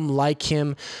 become like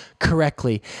him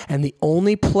correctly. And the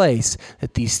only place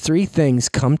that these three things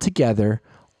come together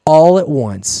all at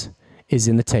once is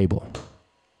in the table.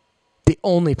 The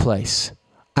only place.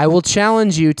 I will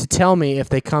challenge you to tell me if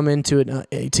they come into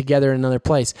it together in another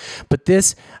place. But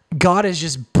God is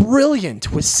just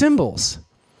brilliant with symbols.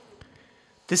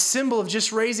 The symbol of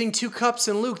just raising 2 cups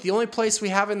in Luke, the only place we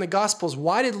have in the Gospels.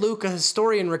 Why did Luke, a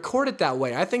historian, record it that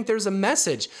way? I think there's a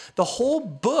message. The whole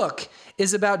book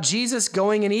is about Jesus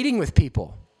going and eating with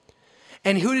people.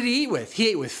 And who did he eat with? He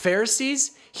ate with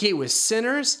Pharisees. He ate with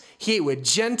sinners. He ate with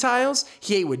Gentiles.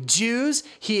 He ate with Jews.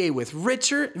 He ate with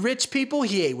rich people.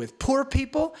 He ate with poor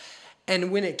people. And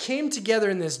when it came together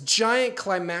in this giant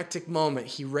climactic moment,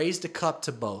 he raised a cup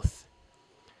to both.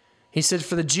 He said,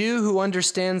 for the Jew who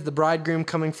understands the bridegroom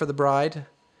coming for the bride,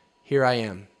 here I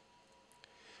am.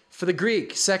 For the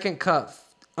Greek, second cup,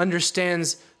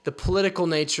 understands the political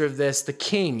nature of this, the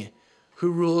king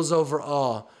who rules over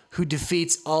all, who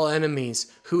defeats all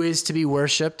enemies, who is to be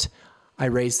worshiped. I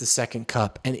raise the second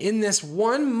cup. And in this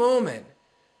one moment,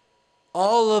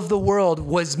 all of the world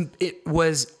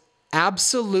was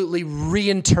absolutely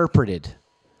reinterpreted.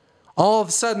 All of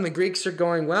a sudden, the Greeks are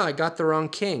going, wow, I got the wrong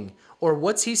king. Or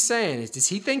what's he saying? Does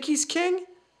he think he's king?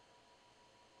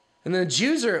 And the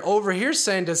Jews are over here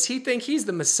saying, does he think he's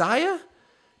the Messiah?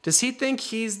 Does he think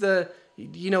he's the,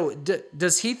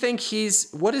 does he think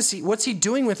what's he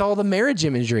doing with all the marriage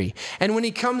imagery? And when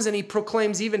he comes and he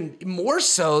proclaims even more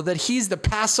so that he's the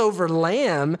Passover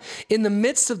lamb in the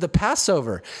midst of the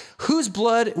Passover, whose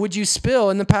blood would you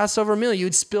spill in the Passover meal? You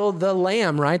would spill the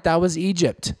lamb, right? That was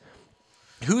Egypt.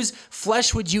 Whose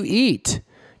flesh would you eat?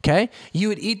 Okay, you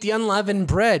would eat the unleavened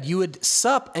bread. You would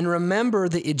sup and remember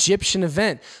the Egyptian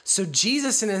event. So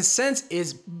Jesus, in a sense,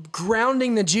 is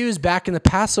grounding the Jews back in the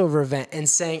Passover event and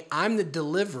saying, I'm the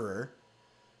deliverer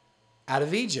out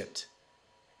of Egypt.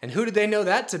 And who did they know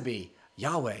that to be?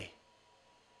 Yahweh.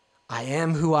 I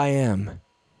am who I am.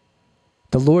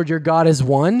 The Lord your God is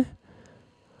one.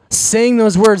 Saying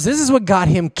those words, this is what got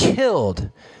him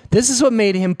killed. This is what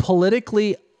made him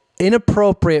politically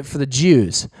inappropriate for the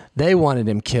Jews. They wanted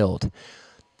him killed.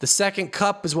 The second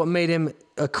cup is what made him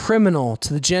a criminal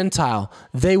to the Gentile.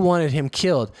 They wanted him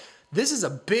killed. This is a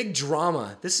big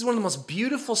drama. This is one of the most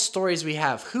beautiful stories we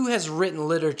have. Who has written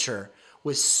literature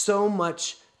with so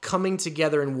much coming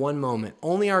together in one moment?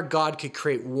 Only our God could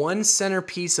create one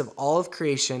centerpiece of all of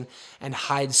creation and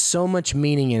hide so much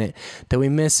meaning in it that we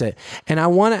miss it. And I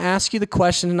want to ask you the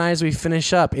question tonight as we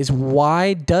finish up is,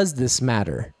 why does this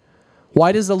matter?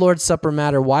 Why does the Lord's Supper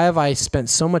matter? Why have I spent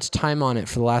so much time on it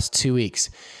for the last 2 weeks?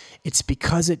 It's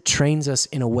because it trains us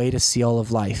in a way to see all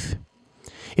of life.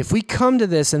 If we come to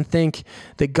this and think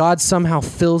that God somehow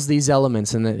fills these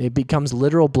elements and that it becomes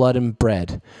literal blood and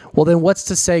bread, well, then what's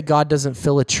to say God doesn't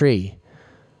fill a tree?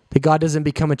 That God doesn't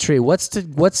become a tree? What's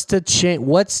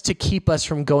to keep us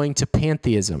from going to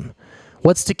pantheism?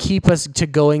 What's to keep us to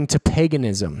going to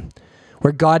paganism,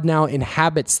 where God now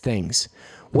inhabits things?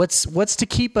 What's to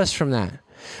keep us from that?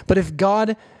 But if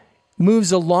God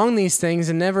moves along these things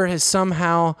and never has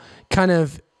somehow kind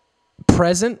of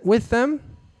present with them,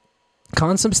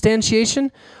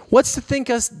 consubstantiation, what's to think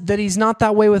us that he's not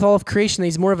that way with all of creation, that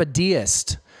he's more of a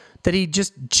deist, that he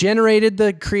just generated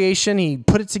the creation, he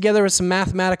put it together with some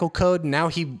mathematical code, and now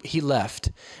he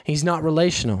left. He's not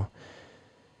relational.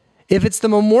 If it's the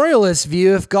memorialist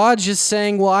view, if God's just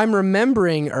saying, well, I'm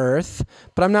remembering earth,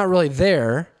 but I'm not really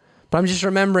there, but I'm just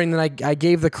remembering that I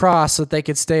gave the cross so that they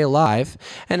could stay alive.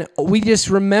 And we just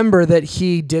remember that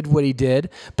he did what he did.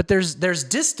 But there's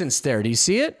distance there. Do you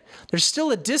see it? There's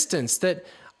still a distance that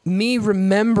me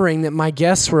remembering that my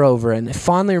guests were over and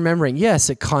fondly remembering, yes,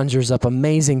 it conjures up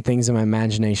amazing things in my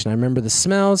imagination. I remember the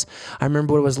smells. I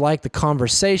remember what it was like, the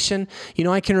conversation.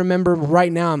 I can remember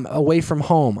right now I'm away from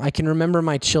home. I can remember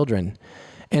my children.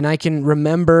 And I can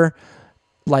remember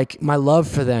like my love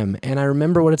for them, and I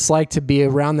remember what it's like to be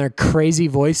around their crazy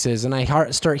voices, and I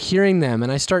start hearing them,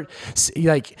 and I start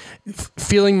like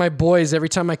feeling my boys every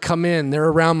time I come in. They're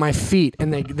around my feet,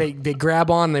 and they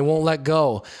grab on, and they won't let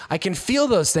go. I can feel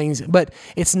those things, but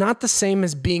it's not the same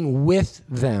as being with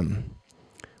them.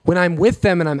 When I'm with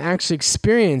them and I'm actually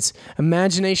experience,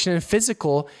 imagination and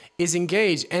physical is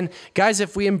engaged. And guys,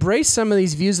 if we embrace some of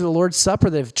these views of the Lord's Supper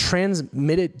that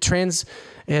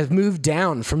have moved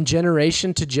down from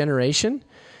generation to generation,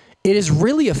 it is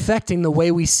really affecting the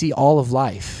way we see all of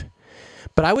life.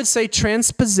 But I would say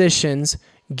Transpositions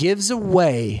gives a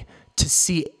way to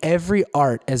see every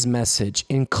art as message,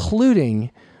 including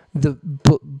the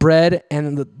bread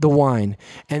and the wine.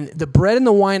 And the bread and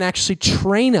the wine actually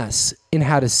train us in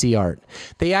how to see art.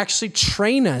 They actually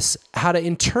train us how to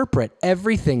interpret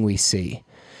everything we see.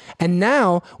 And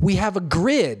now we have a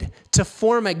grid to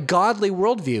form a godly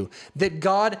worldview, that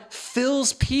God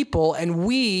fills people and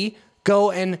we go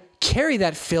and carry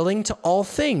that filling to all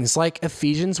things, like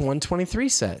Ephesians 1:23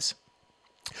 says.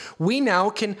 we now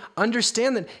can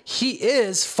understand that he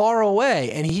is far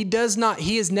away and he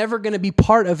is never going to be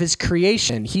part of his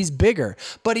creation. He's bigger,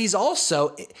 but he's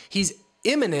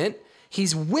immanent.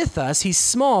 He's with us. He's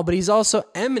small, but he's also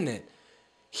immanent.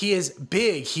 He is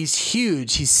big. He's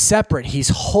huge. He's separate. He's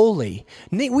holy.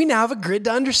 We now have a grid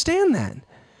to understand that.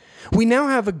 We now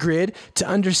have a grid to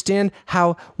understand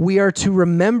how we are to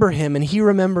remember him, and he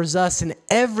remembers us in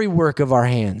every work of our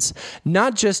hands,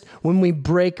 not just when we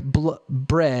break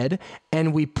bread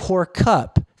and we pour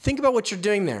cup. Think about what you're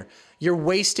doing there. You're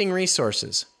wasting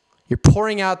resources. You're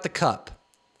pouring out the cup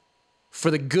for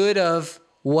the good of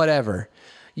whatever.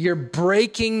 You're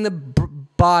breaking the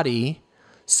body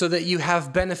so that you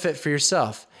have benefit for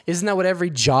yourself. Isn't that what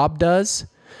every job does?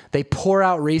 They pour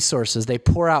out resources, they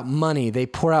pour out money, they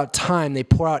pour out time, they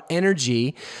pour out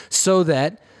energy so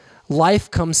that life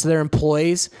comes to their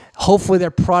employees. Hopefully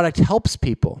their product helps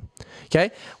people.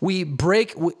 Okay?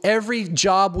 Every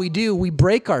job we do, we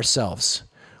break ourselves.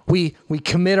 We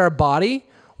commit our body.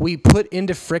 We put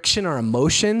into friction our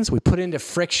emotions. We put into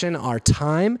friction our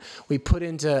time. We put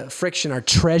into friction our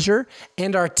treasure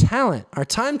and our talent. Our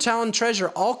time, talent, treasure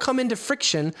all come into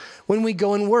friction when we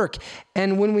go and work.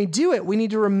 And when we do it, we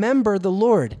need to remember the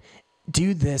Lord.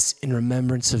 Do this in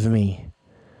remembrance of me.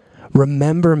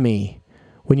 Remember me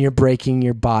when you're breaking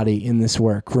your body in this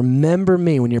work. Remember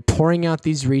me when you're pouring out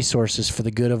these resources for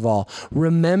the good of all.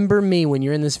 Remember me when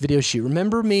you're in this video shoot.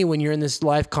 Remember me when you're in this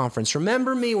live conference.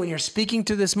 Remember me when you're speaking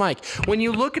to this mic. When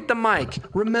you look at the mic,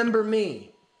 remember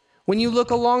me. When you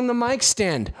look along the mic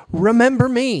stand, remember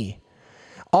me.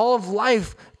 All of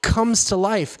life comes to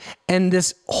life. And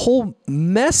this whole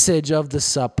message of the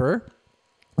supper,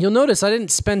 you'll notice I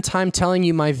didn't spend time telling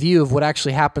you my view of what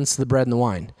actually happens to the bread and the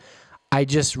wine. I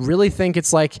just really think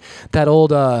it's like that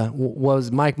old,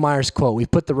 was Mike Myers quote, we've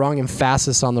put the wrong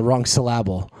emphasis on the wrong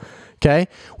syllable, okay?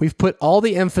 We've put all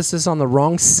the emphasis on the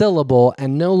wrong syllable,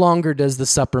 and no longer does the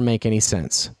supper make any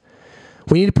sense.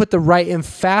 We need to put the right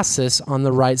emphasis on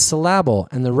the right syllable,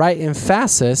 and the right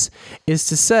emphasis is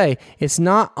to say it's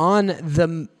not on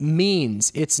the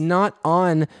means, it's not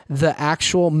on the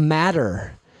actual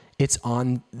matter, it's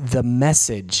on the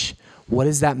message. What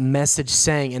is that message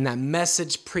saying? And that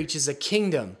message preaches a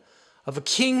kingdom of a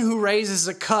king who raises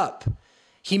a cup.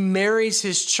 He marries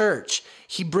his church.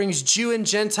 He brings Jew and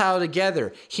Gentile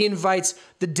together. He invites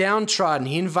the downtrodden.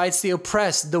 He invites the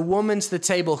oppressed. The woman to the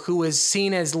table who was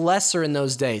seen as lesser in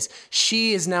those days.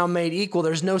 She is now made equal.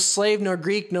 There's no slave, no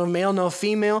Greek, no male, no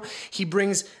female. He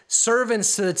brings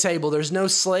servants to the table. There's no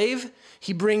slave.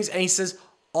 He brings, and he says,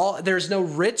 there's no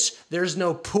rich, there's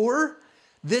no poor.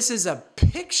 This is a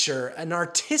picture, an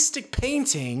artistic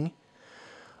painting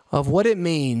of what it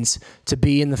means to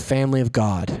be in the family of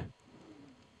God.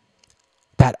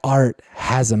 That art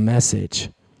has a message.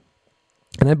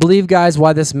 And I believe, guys,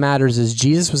 why this matters is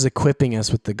Jesus was equipping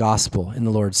us with the gospel in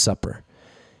the Lord's Supper.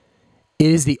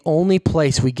 It is the only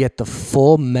place we get the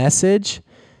full message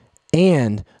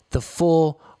and the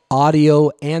full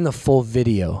audio and the full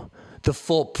video. The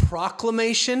full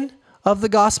proclamation of the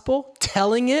gospel,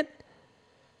 telling it,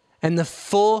 and the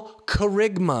full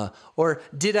kerygma or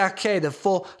didache, the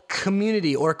full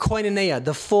community or koinonia,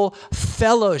 the full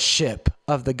fellowship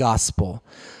of the gospel.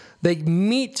 They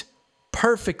meet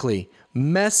perfectly,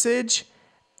 message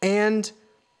and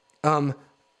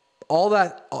all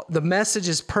that. The message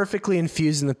is perfectly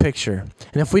infused in the picture.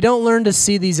 And if we don't learn to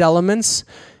see these elements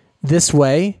this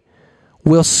way,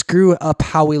 we'll screw up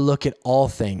how we look at all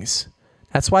things.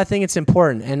 That's why I think it's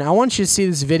important. And I want you to see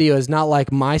this video as not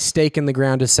like my stake in the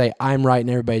ground to say I'm right and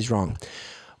everybody's wrong.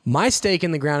 My stake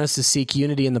in the ground is to seek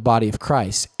unity in the body of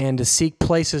Christ and to seek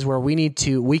places where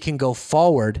we can go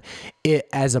forward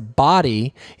as a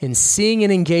body in seeing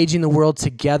and engaging the world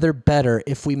together better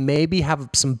if we maybe have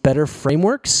some better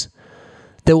frameworks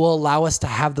that will allow us to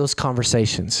have those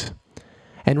conversations.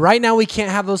 And right now we can't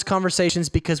have those conversations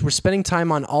because we're spending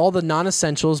time on all the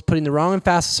non-essentials, putting the wrong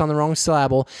emphasis on the wrong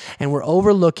syllable, and we're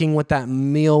overlooking what that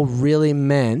meal really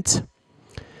meant.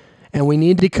 And we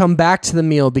need to come back to the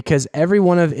meal because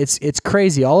it's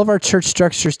crazy. All of our church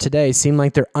structures today seem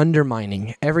like they're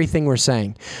undermining everything we're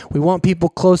saying. We want people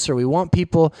closer. We want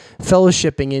people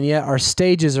fellowshipping, and yet our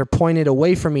stages are pointed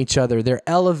away from each other. They're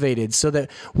elevated so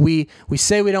that we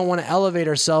say we don't want to elevate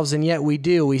ourselves, and yet we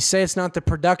do. We say it's not the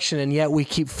production, and yet we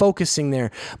keep focusing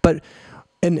there. But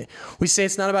And we say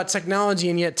it's not about technology,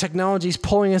 and yet technology is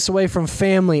pulling us away from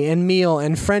family and meal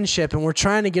and friendship, and we're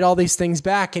trying to get all these things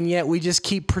back, and yet we just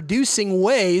keep producing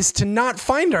ways to not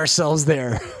find ourselves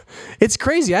there. It's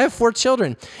crazy. I have 4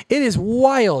 children. It is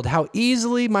wild how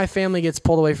easily my family gets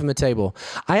pulled away from the table.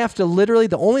 I have to literally,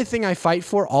 the only thing I fight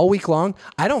for all week long,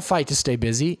 I don't fight to stay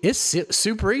busy. It's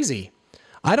super easy.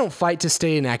 I don't fight to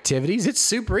stay in activities. It's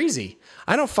super easy.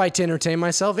 I don't fight to entertain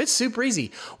myself. It's super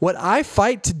easy. What I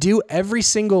fight to do every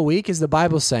single week is the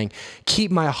Bible saying, keep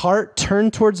my heart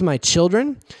turned towards my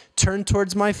children, turned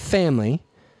towards my family,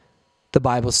 the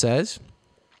Bible says.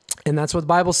 And that's what the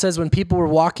Bible says when people were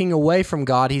walking away from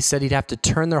God, he said he'd have to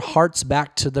turn their hearts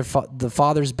back to the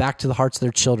fathers back to the hearts of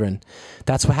their children.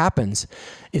 That's what happens.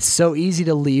 It's so easy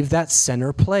to leave that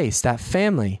center place, that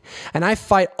family. And I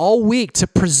fight all week to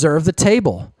preserve the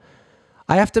table.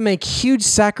 I have to make huge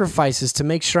sacrifices to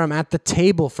make sure I'm at the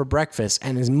table for breakfast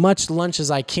and as much lunch as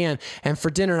I can and for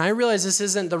dinner. And I realize this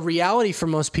isn't the reality for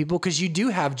most people because you do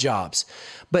have jobs.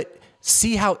 But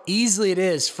see how easily it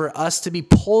is for us to be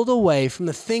pulled away from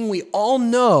the thing we all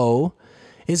know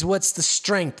is what's the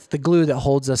strength, the glue that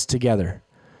holds us together.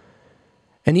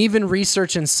 And even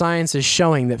research and science is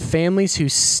showing that families who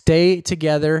stay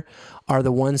together are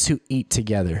the ones who eat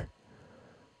together.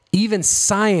 Even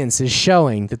science is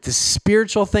showing that the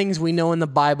spiritual things we know in the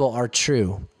Bible are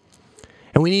true.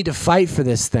 And we need to fight for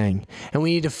this thing. And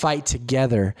we need to fight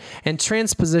together. And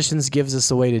Transpositions gives us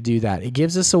a way to do that. It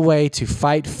gives us a way to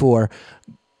fight for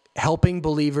helping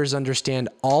believers understand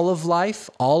all of life,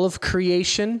 all of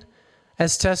creation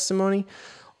as testimony,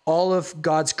 all of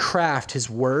God's craft, his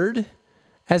word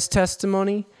as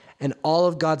testimony, and all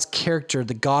of God's character,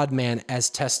 the God-man, as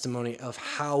testimony of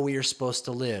how we are supposed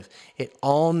to live. It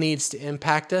all needs to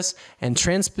impact us. And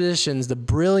Transpositions, the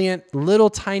brilliant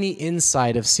little tiny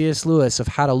insight of C.S. Lewis of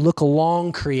how to look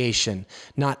along creation,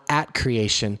 not at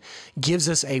creation, gives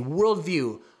us a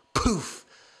worldview, poof,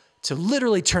 to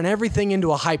literally turn everything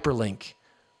into a hyperlink.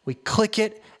 We click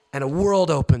it and a world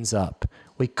opens up.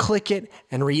 We click it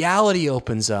and reality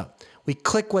opens up. We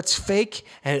click what's fake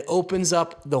and it opens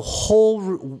up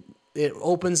it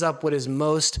opens up what is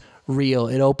most real.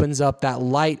 It opens up, that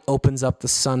light opens up the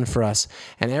sun for us.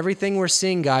 And everything we're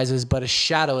seeing, guys, is but a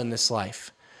shadow in this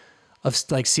life.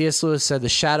 Like C.S. Lewis said, the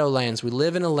shadow lands. We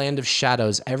live in a land of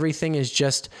shadows. Everything is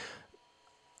just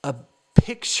a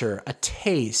picture, a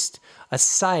taste, a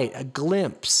sight, a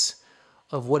glimpse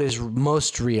of what is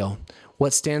most real,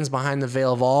 what stands behind the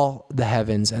veil of all the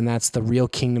heavens, and that's the real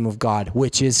kingdom of God,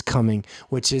 which is coming,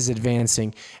 which is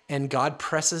advancing. And God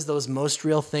presses those most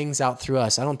real things out through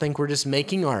us. I don't think we're just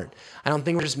making art. I don't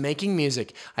think we're just making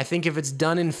music. I think if it's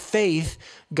done in faith,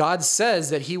 God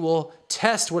says that he will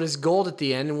test what is gold at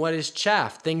the end and what is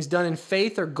chaff. Things done in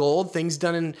faith are gold. Things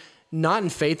done not in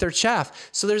faith are chaff.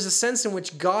 So there's a sense in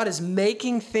which God is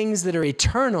making things that are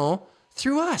eternal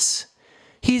through us.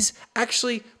 He's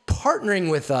actually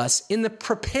partnering with us in the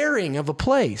preparing of a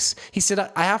place. He said,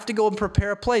 I have to go and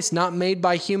prepare a place not made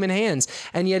by human hands.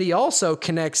 And yet he also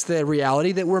connects the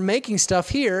reality that we're making stuff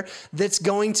here that's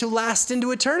going to last into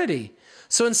eternity.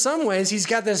 So in some ways, he's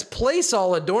got this place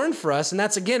all adorned for us. And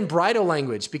that's, again, bridal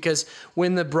language, because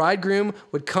when the bridegroom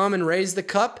would come and raise the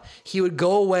cup, he would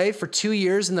go away for 2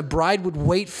 years and the bride would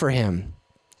wait for him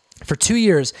for 2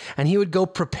 years, and he would go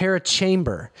prepare a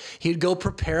chamber. He would go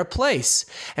prepare a place.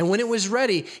 And when it was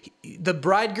ready, the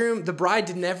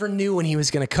bride never knew when he was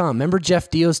going to come. Remember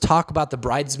Jeff Dio's talk about the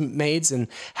bridesmaids and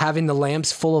having the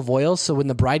lamps full of oil? So when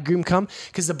the bridegroom come,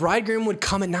 because the bridegroom would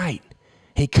come at night,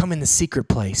 he'd come in the secret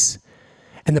place.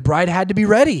 And the bride had to be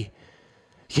ready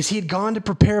because he had gone to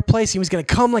prepare a place. He was going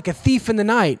to come like a thief in the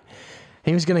night.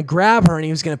 And he was going to grab her and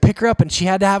he was going to pick her up, and she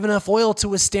had to have enough oil to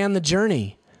withstand the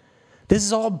journey. This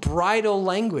is all bridal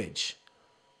language,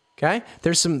 okay?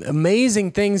 There's some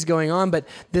amazing things going on, but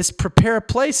this prepare a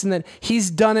place, and that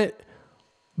he's done it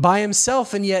by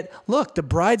himself, and yet, look, the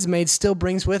bridesmaid still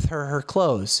brings with her her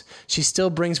clothes. She still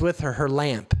brings with her her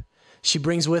lamp. She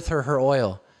brings with her her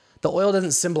oil. The oil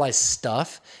doesn't symbolize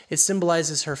stuff. It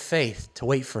symbolizes her faith to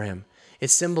wait for him. It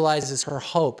symbolizes her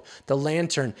hope. The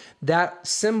lantern, that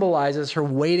symbolizes her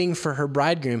waiting for her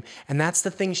bridegroom, and that's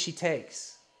the thing she takes.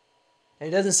 And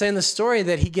it doesn't say in the story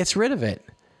that he gets rid of it.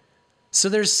 So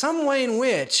there's some way in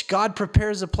which God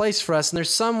prepares a place for us, and there's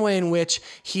some way in which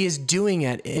he is doing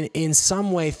it in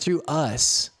some way through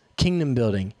us, kingdom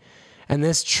building. And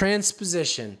this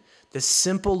transposition, this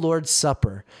simple Lord's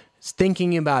Supper,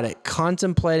 thinking about it,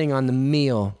 contemplating on the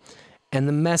meal and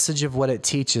the message of what it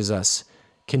teaches us,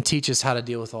 can teach us how to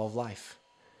deal with all of life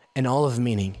and all of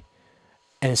meaning.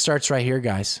 And it starts right here,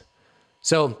 guys.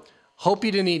 So hope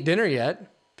you didn't eat dinner yet,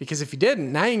 Because if you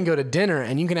didn't, now you can go to dinner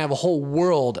and you can have a whole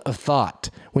world of thought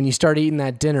when you start eating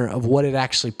that dinner of what it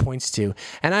actually points to.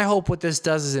 And I hope what this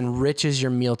does is enriches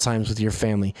your meal times with your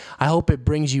family. I hope it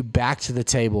brings you back to the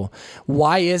table.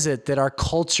 Why is it that our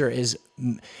culture is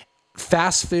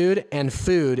fast food and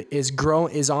food is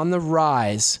on the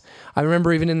rise? I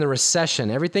remember even in the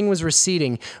recession, everything was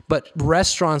receding, but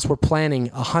restaurants were planning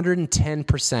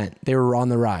 110%. They were on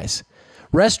the rise.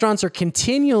 Restaurants are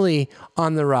continually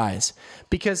on the rise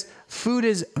because food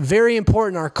is very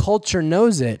important. Our culture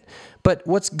knows it. But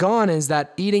what's gone is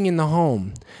that eating in the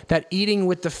home, that eating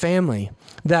with the family,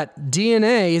 that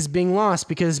DNA is being lost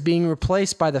because it's being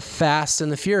replaced by the fast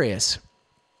and the furious.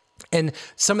 And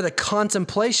some of the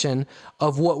contemplation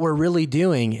of what we're really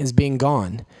doing is being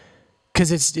gone.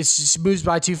 Because it's just moves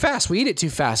by too fast. We eat it too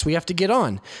fast. We have to get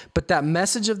on. But that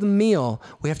message of the meal,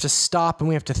 we have to stop and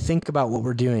we have to think about what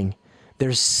we're doing.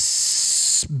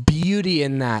 There's beauty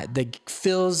in that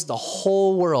fills the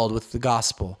whole world with the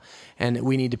gospel. And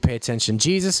we need to pay attention.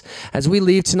 Jesus, as we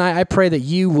leave tonight, I pray that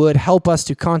you would help us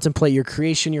to contemplate your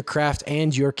creation, your craft,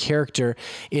 and your character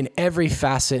in every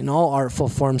facet, in all artful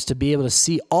forms, to be able to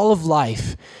see all of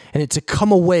life and it to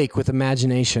come awake with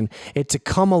imagination, it to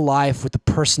come alive with the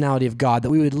personality of God,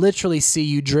 that we would literally see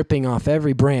you dripping off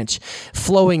every branch,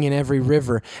 flowing in every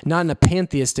river, not in a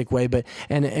pantheistic way, but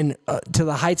and to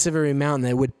the heights of every mountain,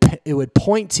 that it would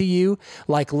point to you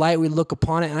like light. We look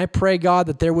upon it. And I pray, God,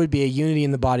 that there would be a unity in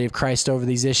the body of Christ over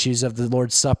these issues of the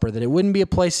Lord's Supper, that it wouldn't be a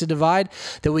place to divide,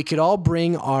 that we could all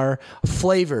bring our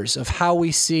flavors of how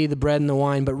we see the bread and the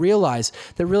wine, but realize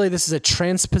that really this is a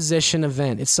transposition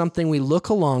event. It's something we look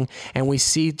along and we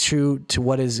see true to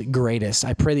what is greatest.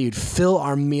 I pray that you'd fill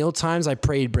our meal times. I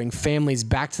pray you'd bring families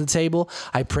back to the table.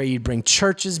 I pray you'd bring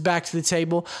churches back to the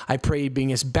table. I pray you'd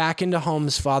bring us back into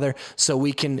homes, Father, so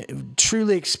we can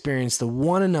truly experience the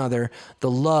one another,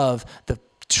 the love, the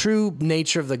true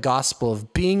nature of the gospel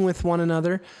of being with one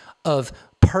another, of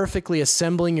perfectly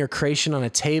assembling your creation on a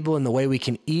table in the way we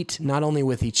can eat, not only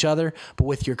with each other, but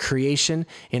with your creation,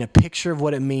 in a picture of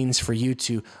what it means for you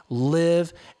to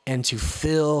live and to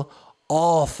fill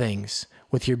all things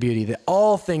with your beauty, that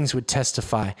all things would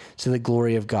testify to the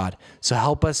glory of God. So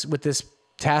help us with this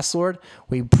task, Lord.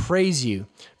 We praise you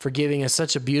for giving us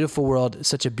such a beautiful world,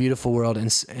 and a beautiful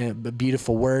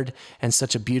word, and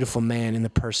such a beautiful man in the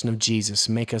person of Jesus.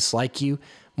 Make us like you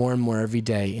more and more every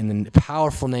day. In the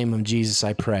powerful name of Jesus,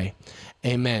 I pray.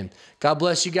 Amen. God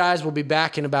bless you guys. We'll be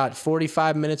back in about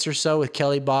 45 minutes or so with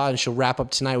Kelly Baugh, and she'll wrap up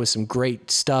tonight with some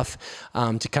great stuff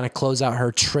to kind of close out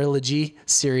her trilogy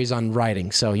series on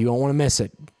writing. So you won't want to miss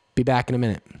it. Be back in a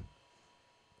minute.